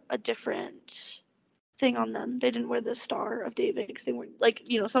wore a different thing on them. They didn't wear the Star of David because they weren't like,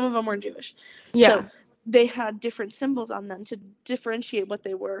 some of them weren't Jewish. Yeah. So they had different symbols on them to differentiate what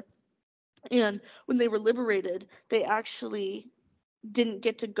they were. And when they were liberated, they actually didn't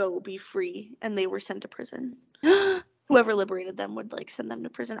get to go be free, and they were sent to prison. Whoever liberated them would like send them to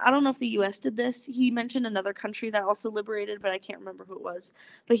prison. I don't know if the US did this. He mentioned another country that also liberated, but I can't remember who it was.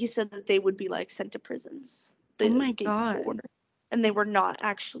 But he said that they would be like sent to prisons. Oh my God. And they were not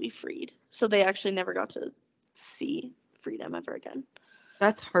actually freed. So they actually never got to see freedom ever again.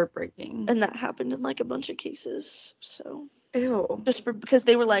 That's heartbreaking. And that happened in like a bunch of cases. So ew. just because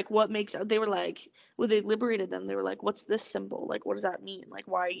they were like, they were like, when they liberated them, they were like, what's this symbol? Like, what does that mean? Like,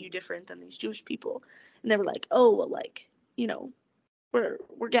 why are you different than these Jewish people? And they were like, oh, well, like,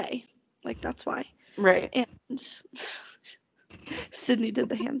 we're gay. Like, that's why. Right. And Sydney did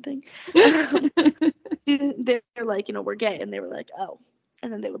the hand thing. They're like, we're gay. And they were like, oh.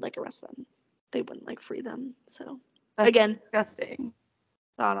 And then they would like arrest them. They wouldn't like free them. So That's again, disgusting.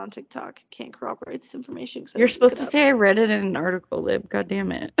 Not on TikTok. Can't corroborate this information. You're supposed to say I read it in an article, Lib. God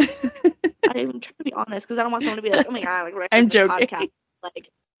damn it. I'm trying to be honest because I don't want someone to be like, oh my God, like, I'm joking. Podcast.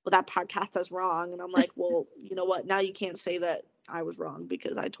 Like, well, that podcast is wrong. And I'm like, well, you know what? Now you can't say that I was wrong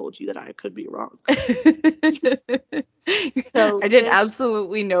because I told you that I could be wrong. So I did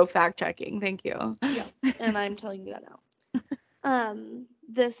absolutely no fact checking. Thank you. Yeah, and I'm telling you that now.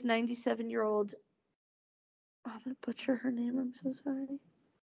 This 97-year-old, I'm going to butcher her name. I'm so sorry.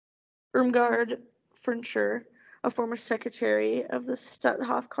 Irmgard Furniture, a former secretary of the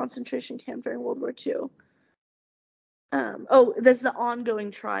Stutthof concentration camp during World War II. That's the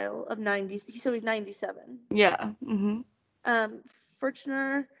ongoing trial of 90. So he's 97. Yeah.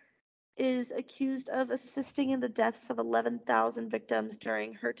 Furchner is accused of assisting in the deaths of 11,000 victims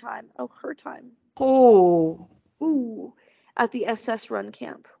during her time. Oh, her time. Oh. Ooh. At the SS Run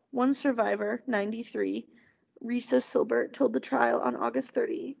camp. One survivor, 93, Risa Silbert, told the trial on August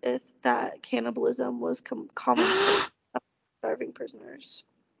 30th that cannibalism was commonplace among starving prisoners.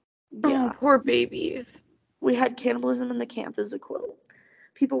 Yeah. Oh, poor babies. We had cannibalism in the camp, this is a quote.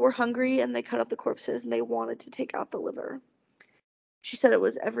 People were hungry and they cut up the corpses and they wanted to take out the liver. She said it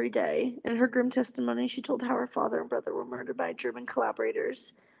was every day. In her grim testimony, she told how her father and brother were murdered by German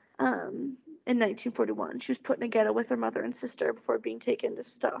collaborators in 1941. She was put in a ghetto with her mother and sister before being taken to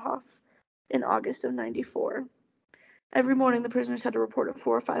Stutthof in August of 94. Every morning, the prisoners had to report at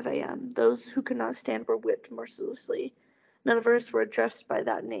 4 or 5 a.m. Those who could not stand were whipped mercilessly. None of us were addressed by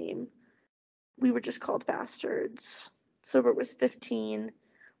that name. We were just called bastards. Silbert was 15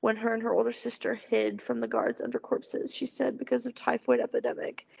 when her and her older sister hid from the guards under corpses. She said because of typhoid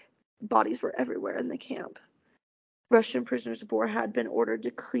epidemic, bodies were everywhere in the camp. Russian prisoners of war had been ordered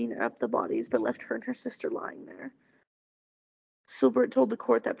to clean up the bodies, but left her and her sister lying there. Silbert told the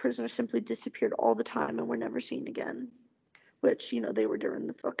court that prisoners simply disappeared all the time and were never seen again. Which, they were doing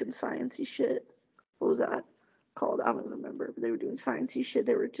the fucking sciencey shit. What was that called? I don't remember. But they were doing sciencey shit.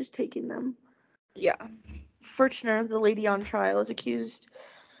 They were just taking them. Yeah. Furchner, the lady on trial, is accused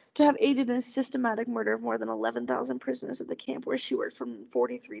to have aided in a systematic murder of more than 11,000 prisoners at the camp where she worked from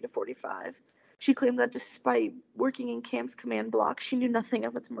 43 to 45. She claimed that despite working in camp's command block, she knew nothing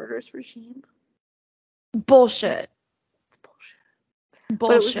of its murderous regime. Bullshit. It's bullshit.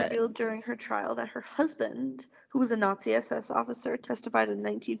 But it was revealed during her trial that her husband, who was a Nazi SS officer, testified in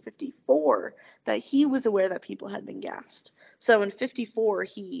 1954 that he was aware that people had been gassed. So in 54,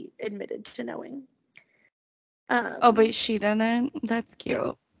 he admitted to knowing. But she didn't? That's cute.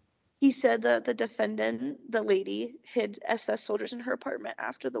 Yeah. He said that the defendant, the lady, hid SS soldiers in her apartment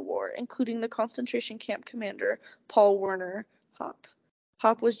after the war, including the concentration camp commander, Paul Werner Hopp.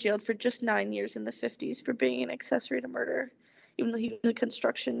 Hopp was jailed for just 9 years in the 50s for being an accessory to murder, even though he was a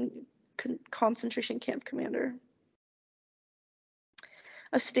concentration camp commander.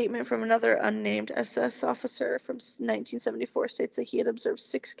 A statement from another unnamed SS officer from 1974 states that he had observed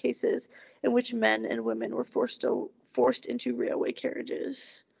 6 cases in which men and women were forced into railway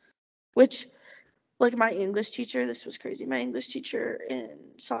carriages. Which, like, my English teacher, this was crazy. My English teacher in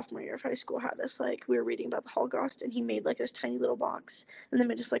sophomore year of high school had us, like, we were reading about the Holocaust, and he made, like, this tiny little box, and then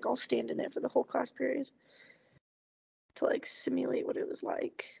made us, like, all stand in it for the whole class period to, like, simulate what it was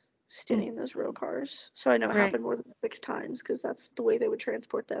like standing in those rail cars. So I know it happened more than 6 times, because that's the way they would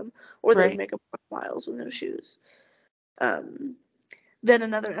transport them, or they would make them walk miles with no shoes. Then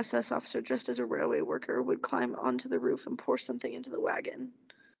another SS officer dressed as a railway worker would climb onto the roof and pour something into the wagon.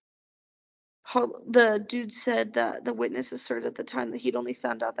 The dude said that the witness asserted at the time that he'd only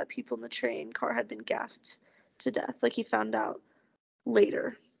found out that people in the train car had been gassed to death. Like, he found out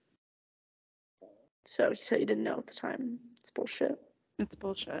later. So he said he didn't know at the time. It's bullshit. It's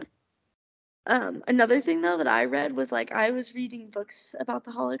bullshit. Another thing though that I read was, like, I was reading books about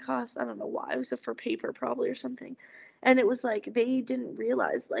the Holocaust. I don't know why. It was for paper probably or something. And it was like they didn't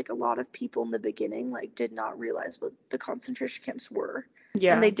realize, like, a lot of people in the beginning, like, did not realize what the concentration camps were.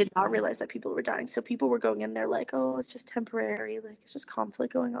 Yeah. And they did not realize that people were dying. So people were going in there like, oh, it's just temporary, like, it's just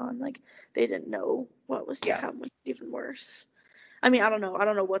conflict going on. Like, they didn't know what was to come, which is even worse. I mean, I don't know. I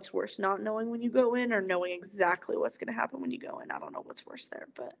don't know what's worse, not knowing when you go in or knowing exactly what's going to happen when you go in. I don't know what's worse there,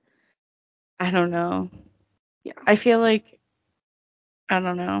 but I don't know. yeah. I feel like, I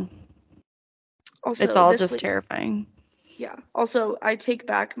don't know. Also, it's all just terrifying. Yeah. Also, I take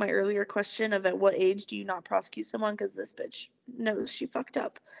back my earlier question of at what age do you not prosecute someone, because this bitch knows she fucked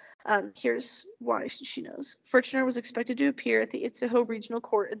up. Here's why she knows. Furchner was expected to appear at the Itzehoe Regional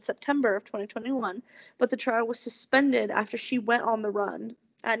Court in September of 2021, but the trial was suspended after she went on the run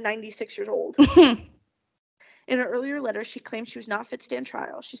at 96 years old. In her earlier letter, she claimed she was not fit to stand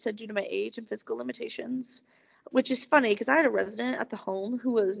trial. She said, due to my age and physical limitations, which is funny because I had a resident at the home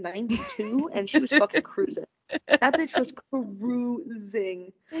who was 92 and she was fucking cruising. That bitch was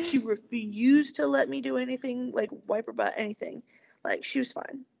cruising. She refused to let me do anything, like wipe her butt, anything. Like, she was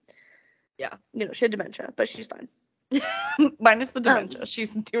fine. Yeah. You know, she had dementia, but she's fine. Minus the dementia.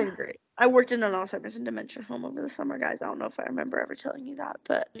 She's doing great. I worked in an Alzheimer's and dementia home over the summer, guys. I don't know if I remember ever telling you that,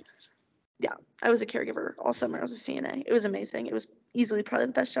 but yeah, I was a caregiver all summer. I was a CNA. It was amazing. It was easily probably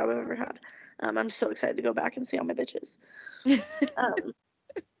the best job I've ever had. I'm so excited to go back and see all my bitches.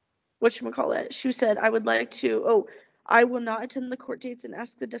 Whatchamacallit? She said, I would like to, I will not attend the court dates and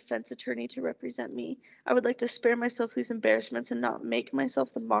ask the defense attorney to represent me. I would like to spare myself these embarrassments and not make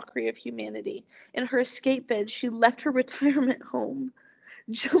myself the mockery of humanity. In her escape bid, she left her retirement home,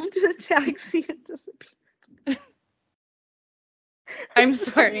 jumped in a taxi, and disappeared. I'm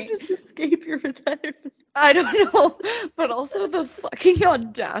sorry. You just escape your retirement. I don't know, but also the fucking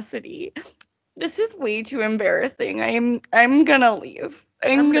audacity. This is way too embarrassing. I'm gonna leave.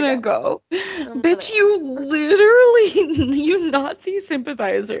 I'm gonna go. Bitch, you literally, you Nazi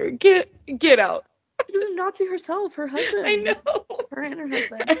sympathizer. Get out. She was a Nazi herself, her husband. I know. Her and her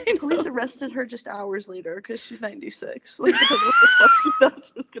husband. Police arrested her just hours later because she's 96. Like, I don't know what the fuck she thought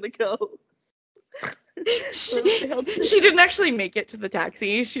she was gonna go. She didn't actually make it to the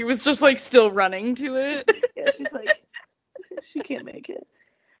taxi. She was just, like, still running to it. Yeah, she's like, she can't make it.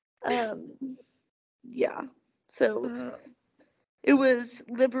 Yeah. So it was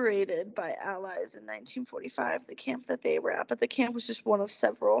liberated by Allies in 1945, the camp that they were at, but the camp was just one of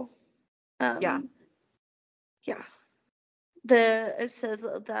several. Yeah. It says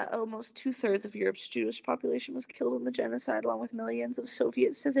that almost 2/3 of Europe's Jewish population was killed in the genocide, along with millions of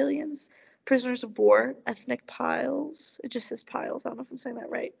Soviet civilians, prisoners of war, ethnic piles. It just says piles. I don't know if I'm saying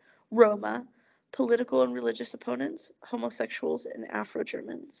that right. Roma, political and religious opponents, homosexuals, and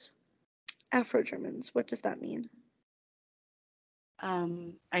Afro-Germans. Afro-Germans. What does that mean?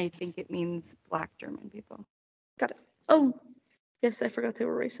 I think it means Black German people. Got it. Oh, yes, I forgot they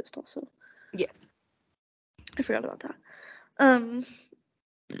were racist also. Yes. I forgot about that.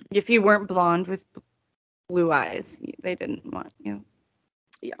 If you weren't blonde with blue eyes, they didn't want you.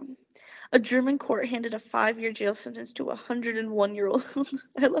 Yeah. A German court handed a 5-year jail sentence to a 101-year-old.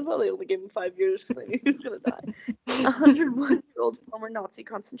 I love how they only gave him 5 years because they knew he was going to die. A 101-year-old former Nazi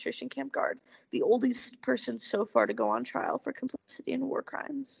concentration camp guard, the oldest person so far to go on trial for complicity in war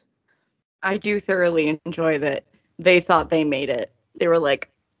crimes. I do thoroughly enjoy that they thought they made it. They were like,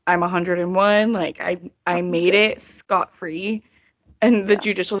 I'm 101, like, I made it scot-free. And the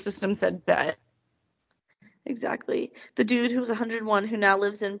judicial system said, bet. Exactly. The dude who was 101, who now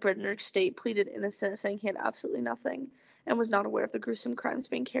lives in Brandenburg State, pleaded innocent, saying he had absolutely nothing and was not aware of the gruesome crimes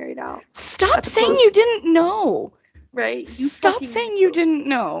being carried out. Stop saying you didn't know. Right? Stop saying you didn't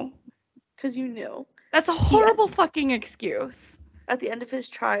know. Because you knew. That's a horrible fucking excuse. At the end of his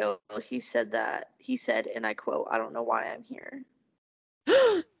trial, he said, and I quote, I don't know why I'm here.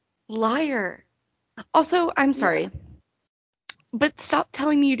 Liar. Also, I'm sorry. But stop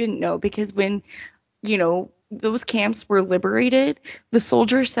telling me you didn't know, because when, those camps were liberated, the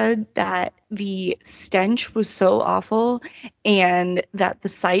soldiers said that the stench was so awful and that the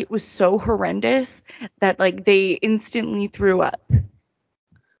sight was so horrendous that, like, they instantly threw up.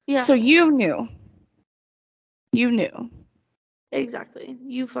 Yeah. So you knew. You knew. Exactly.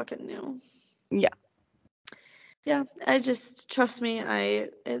 You fucking knew. Yeah. Yeah, trust me,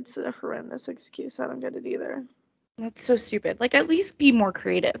 it's a horrendous excuse. I don't get it either. That's so stupid. Like, at least be more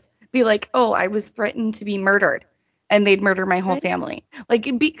creative. Be like, oh, I was threatened to be murdered, and they'd murder my whole Right? family. Like,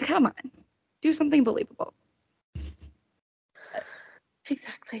 come on, do something believable.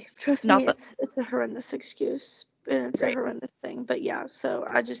 Exactly. Trust Not me, that, it's a horrendous excuse. And it's a right. horrendous thing. But yeah, so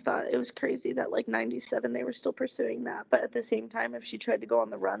I just thought it was crazy that like 97 they were still pursuing that. But at the same time, if she tried to go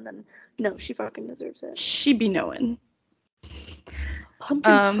on the run, then no, she fucking deserves it. She'd be knowing.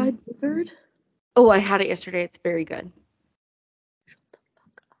 Pumpkin pie blizzard? Oh, I had it yesterday. It's very good.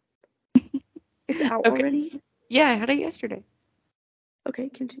 It's out Okay. already? Yeah, I had it yesterday. Okay,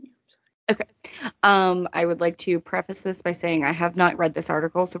 continue. Okay. I would like to preface this by saying I have not read this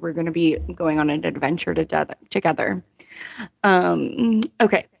article, so we're going to be going on an adventure together.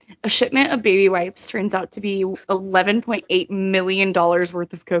 Okay. A shipment of baby wipes turns out to be $11.8 million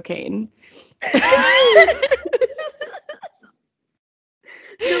worth of cocaine.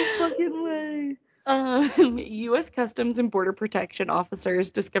 No fucking way. U.S. Customs and Border Protection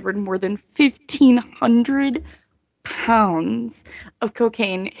officers discovered more than 1,500 pounds of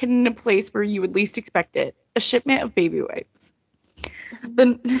cocaine hidden in a place where you would least expect it. A shipment of baby wipes.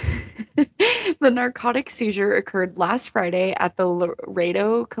 The, the narcotic seizure occurred last Friday at the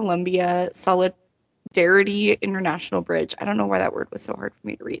Laredo, Columbia Solidarity International Bridge. I don't know why that word was so hard for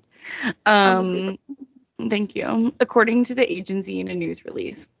me to read. Thank you. According to the agency in a news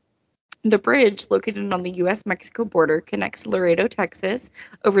release. The bridge, located on the U.S.-Mexico border, connects Laredo, Texas,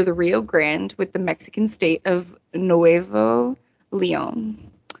 over the Rio Grande with the Mexican state of Nuevo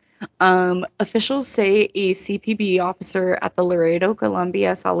Leon. Officials say a CPB officer at the Laredo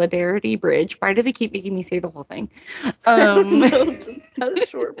Columbia Solidarity Bridge. Why do they keep making me say the whole thing? I don't know, just cut it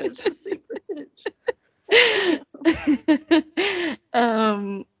short, bitch. Just say bridge.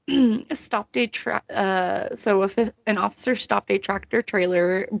 Stopped an officer stopped a tractor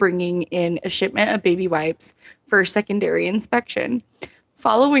trailer bringing in a shipment of baby wipes for secondary inspection.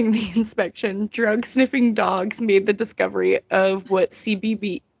 Following the inspection, drug sniffing dogs made the discovery of what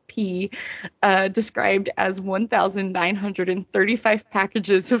CBP described as 1,935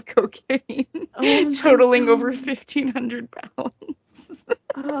 packages of cocaine, totaling over 1,500 pounds.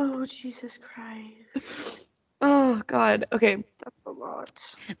 Oh, Jesus Christ. Oh, God. Okay. That's a lot.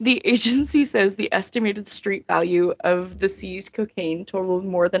 The agency says the estimated street value of the seized cocaine totaled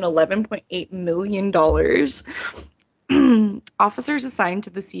more than $11.8 million. Officers assigned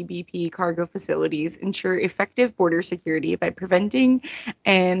to the CBP cargo facilities ensure effective border security by preventing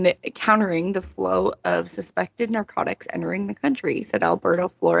and countering the flow of suspected narcotics entering the country, said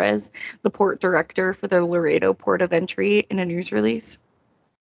Alberto Flores, the port director for the Laredo Port of Entry, in a news release.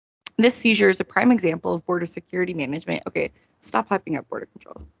 This seizure is a prime example of border security management. Okay, stop hyping up border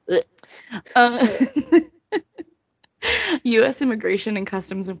control. U.S. Immigration and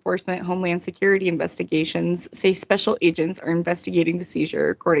Customs Enforcement Homeland Security investigations say special agents are investigating the seizure,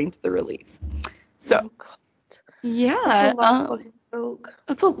 according to the release. So, yeah,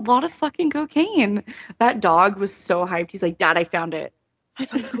 that's a lot of fucking cocaine. That dog was so hyped. He's like, Dad, I found it. I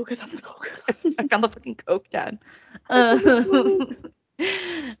found the coke. I found the coke. I found the fucking coke, Dad.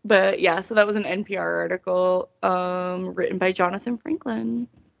 But yeah, so that was an NPR article written by Jonathan Franklin.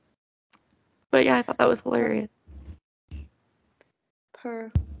 But yeah, I thought that was hilarious.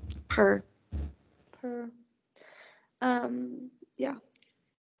 Per. Yeah.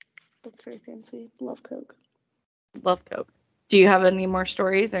 That's very fancy. Love Coke. Love Coke. Do you have any more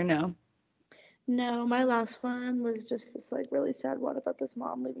stories or no? No, my last one was just this like really sad one about this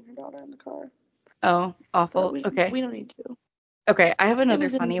mom leaving her daughter in the car. Oh, awful. Okay. We don't need to. Okay, I have another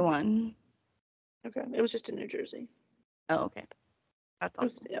funny one. Okay, it was just in New Jersey. Oh, okay. That's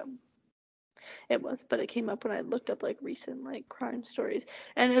awesome. It was, but it came up when I looked up like recent like crime stories,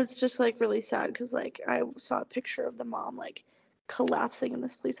 and it's just like really sad because like I saw a picture of the mom like collapsing in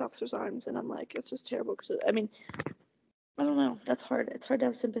this police officer's arms, and I'm like, it's just terrible. Cause I mean, I don't know. That's hard. It's hard to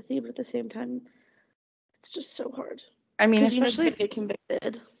have sympathy, but at the same time, it's just so hard. I mean, especially if you get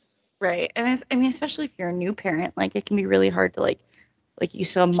convicted. Right, and I mean, especially if you're a new parent, like it can be really hard to like you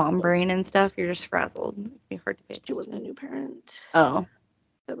still have mom brain and stuff. You're just frazzled. It can be hard to pay attention. She wasn't a new parent. Oh.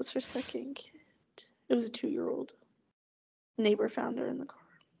 That was her second kid. It was a 2-year-old. Neighbor found her in the car.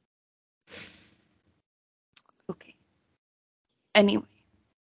 Okay. Anyway.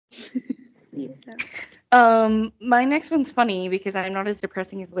 Yeah. My next one's funny because I'm not as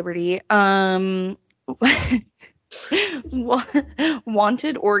depressing as Liberty.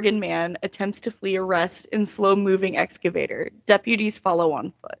 Wanted Oregon man attempts to flee arrest in slow-moving excavator. Deputies follow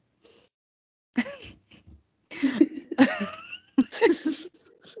on foot.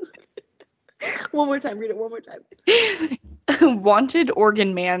 One more time. Read it one more time. Wanted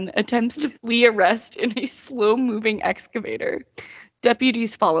organ man attempts to flee arrest in a slow-moving excavator.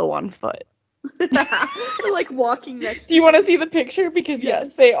 Deputies follow on foot. They're like walking next Do you want to see the picture? Because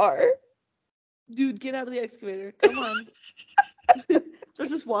yes, they are. Dude, get out of the excavator. Come on. They're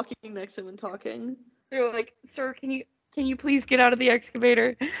just walking next to him and talking. They're like, sir, can you please get out of the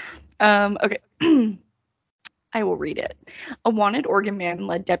excavator? Okay. I will read it. A wanted organ man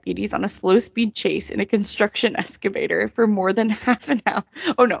led deputies on a slow-speed chase in a construction excavator for more than half an hour.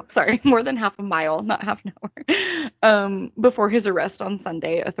 Oh, no, sorry, more than half a mile, not half an hour. Before his arrest on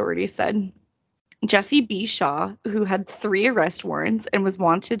Sunday, authorities said. Jesse B. Shaw, who had 3 arrest warrants and was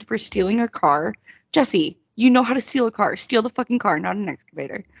wanted for stealing a car. Jesse, you know how to steal a car. Steal the fucking car, not an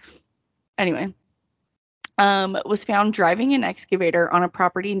excavator. Anyway, was found driving an excavator on a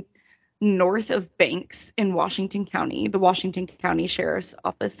property north of Banks in Washington County, the Washington County Sheriff's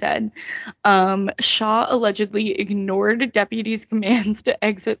Office said. Shaw allegedly ignored deputies' commands to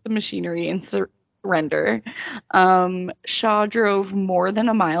exit the machinery and surrender. Shaw drove more than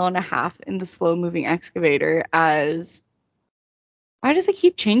a mile and a half in the slow-moving excavator as... Why does it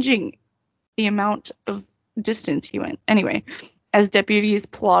keep changing the amount of distance he went? Anyway, as deputies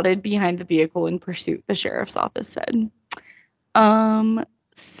plodded behind the vehicle in pursuit, the sheriff's office said.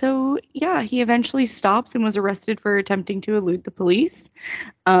 So, yeah, he eventually stops and was arrested for attempting to elude the police,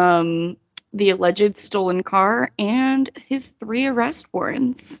 the alleged stolen car, and his 3 arrest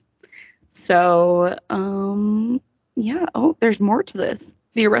warrants. So, yeah. Oh, there's more to this.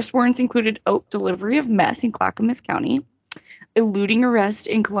 The arrest warrants included delivery of meth in Clackamas County, eluding arrest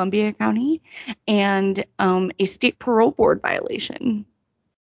in Columbia County, and a state parole board violation.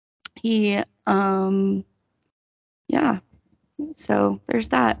 Yeah. So there's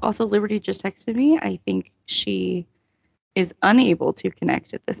that. Also, Liberty just texted me. I think she is unable to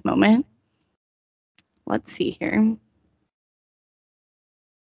connect at this moment. Let's see here.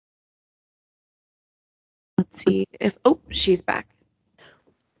 Let's see if... Oh, she's back.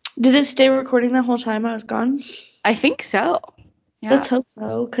 Did it stay recording the whole time I was gone? I think so. Yeah. Let's hope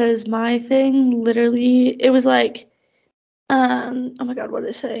so, because my thing literally, it was like, oh my God, what did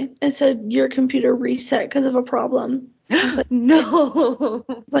it say? It said your computer reset because of a problem. I was like, no.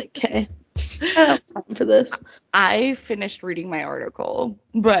 I was like, okay, I don't have time for this. I finished reading my article,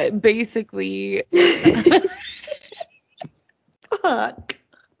 but basically... Fuck.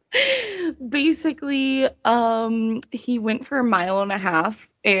 Basically, he went for a mile and a half,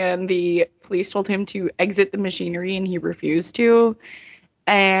 and the police told him to exit the machinery, and he refused to.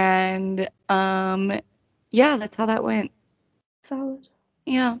 And yeah, that's how that went. Valid.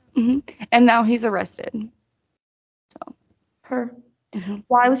 Yeah. And now he's arrested. So. Her.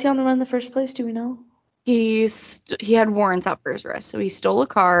 Why was he on the run in the first place? Do we know? He had warrants out for his arrest. So he stole a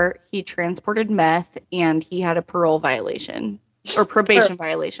car, he transported meth, and he had a parole violation or probation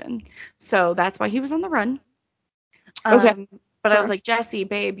violation. So that's why he was on the run. Okay. But I was like, Jesse,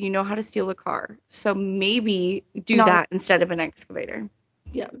 babe, you know how to steal a car. So maybe do that instead of an excavator.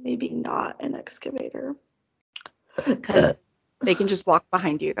 Yeah, maybe not an excavator. Because they can just walk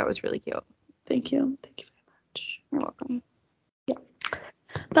behind you. That was really cute. Thank you. Thank you very much. You're welcome. Yeah.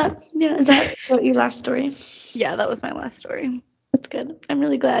 But, yeah, is that your last story? Yeah, that was my last story. That's good. I'm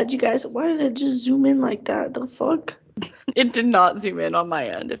really glad you guys... Why did it just zoom in like that? The fuck? It did not zoom in on my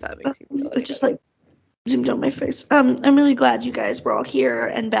end, if that makes you feel It just, like, zoomed on my face. I'm really glad you guys were all here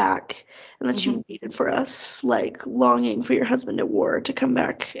and back, and that you waited for us, like, longing for your husband at war to come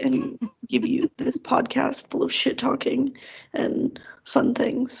back and give you this podcast full of shit talking and fun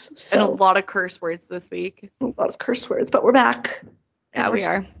things. So, and a lot of curse words this week. A lot of curse words, but we're back. Yeah, we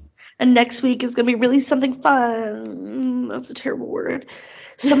are. And next week is going to be really something fun. That's a terrible word.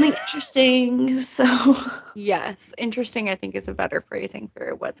 Something interesting. So. Yes, interesting, I think, is a better phrasing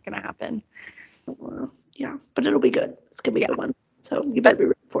for what's going to happen. Yeah, but it'll be good. It's going to be a good one. So you better be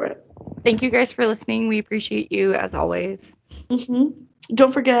ready for it. Thank you guys for listening. We appreciate you as always.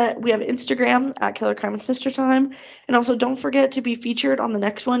 Don't forget, we have Instagram at Killer Crime and Sister Time. And also don't forget to be featured on the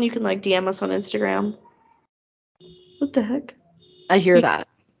next one. You can like DM us on Instagram. What the heck? I hear that.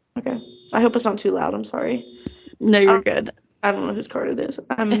 Okay. I hope it's not too loud. I'm sorry. No, you're good. I don't know whose card it is.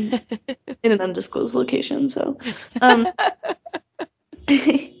 I'm in an undisclosed location, so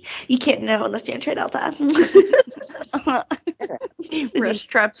you can't know unless you try it out that. Fresh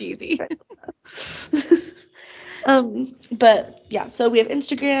trapped easy. But yeah, so we have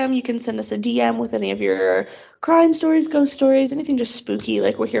Instagram. You can send us a DM with any of your crime stories, ghost stories, anything just spooky.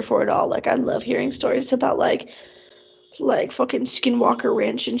 Like, we're here for it all. Like, I love hearing stories about like fucking Skinwalker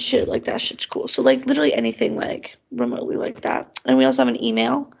Ranch and shit. Like, that shit's cool. So like literally anything like remotely like that. And we also have an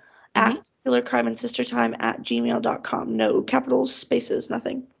email at Killer Crime and Sister Time at gmail.com. No capitals, spaces,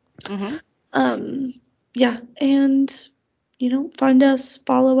 nothing. Yeah, and find us,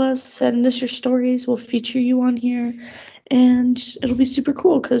 follow us, send us your stories. We'll feature you on here, and it'll be super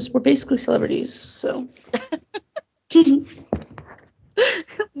cool because we're basically celebrities. So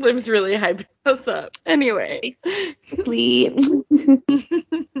Liv's really hyping us up. Anyway, basically.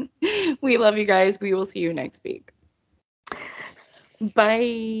 We love you guys. We will see you next week.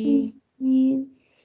 Bye.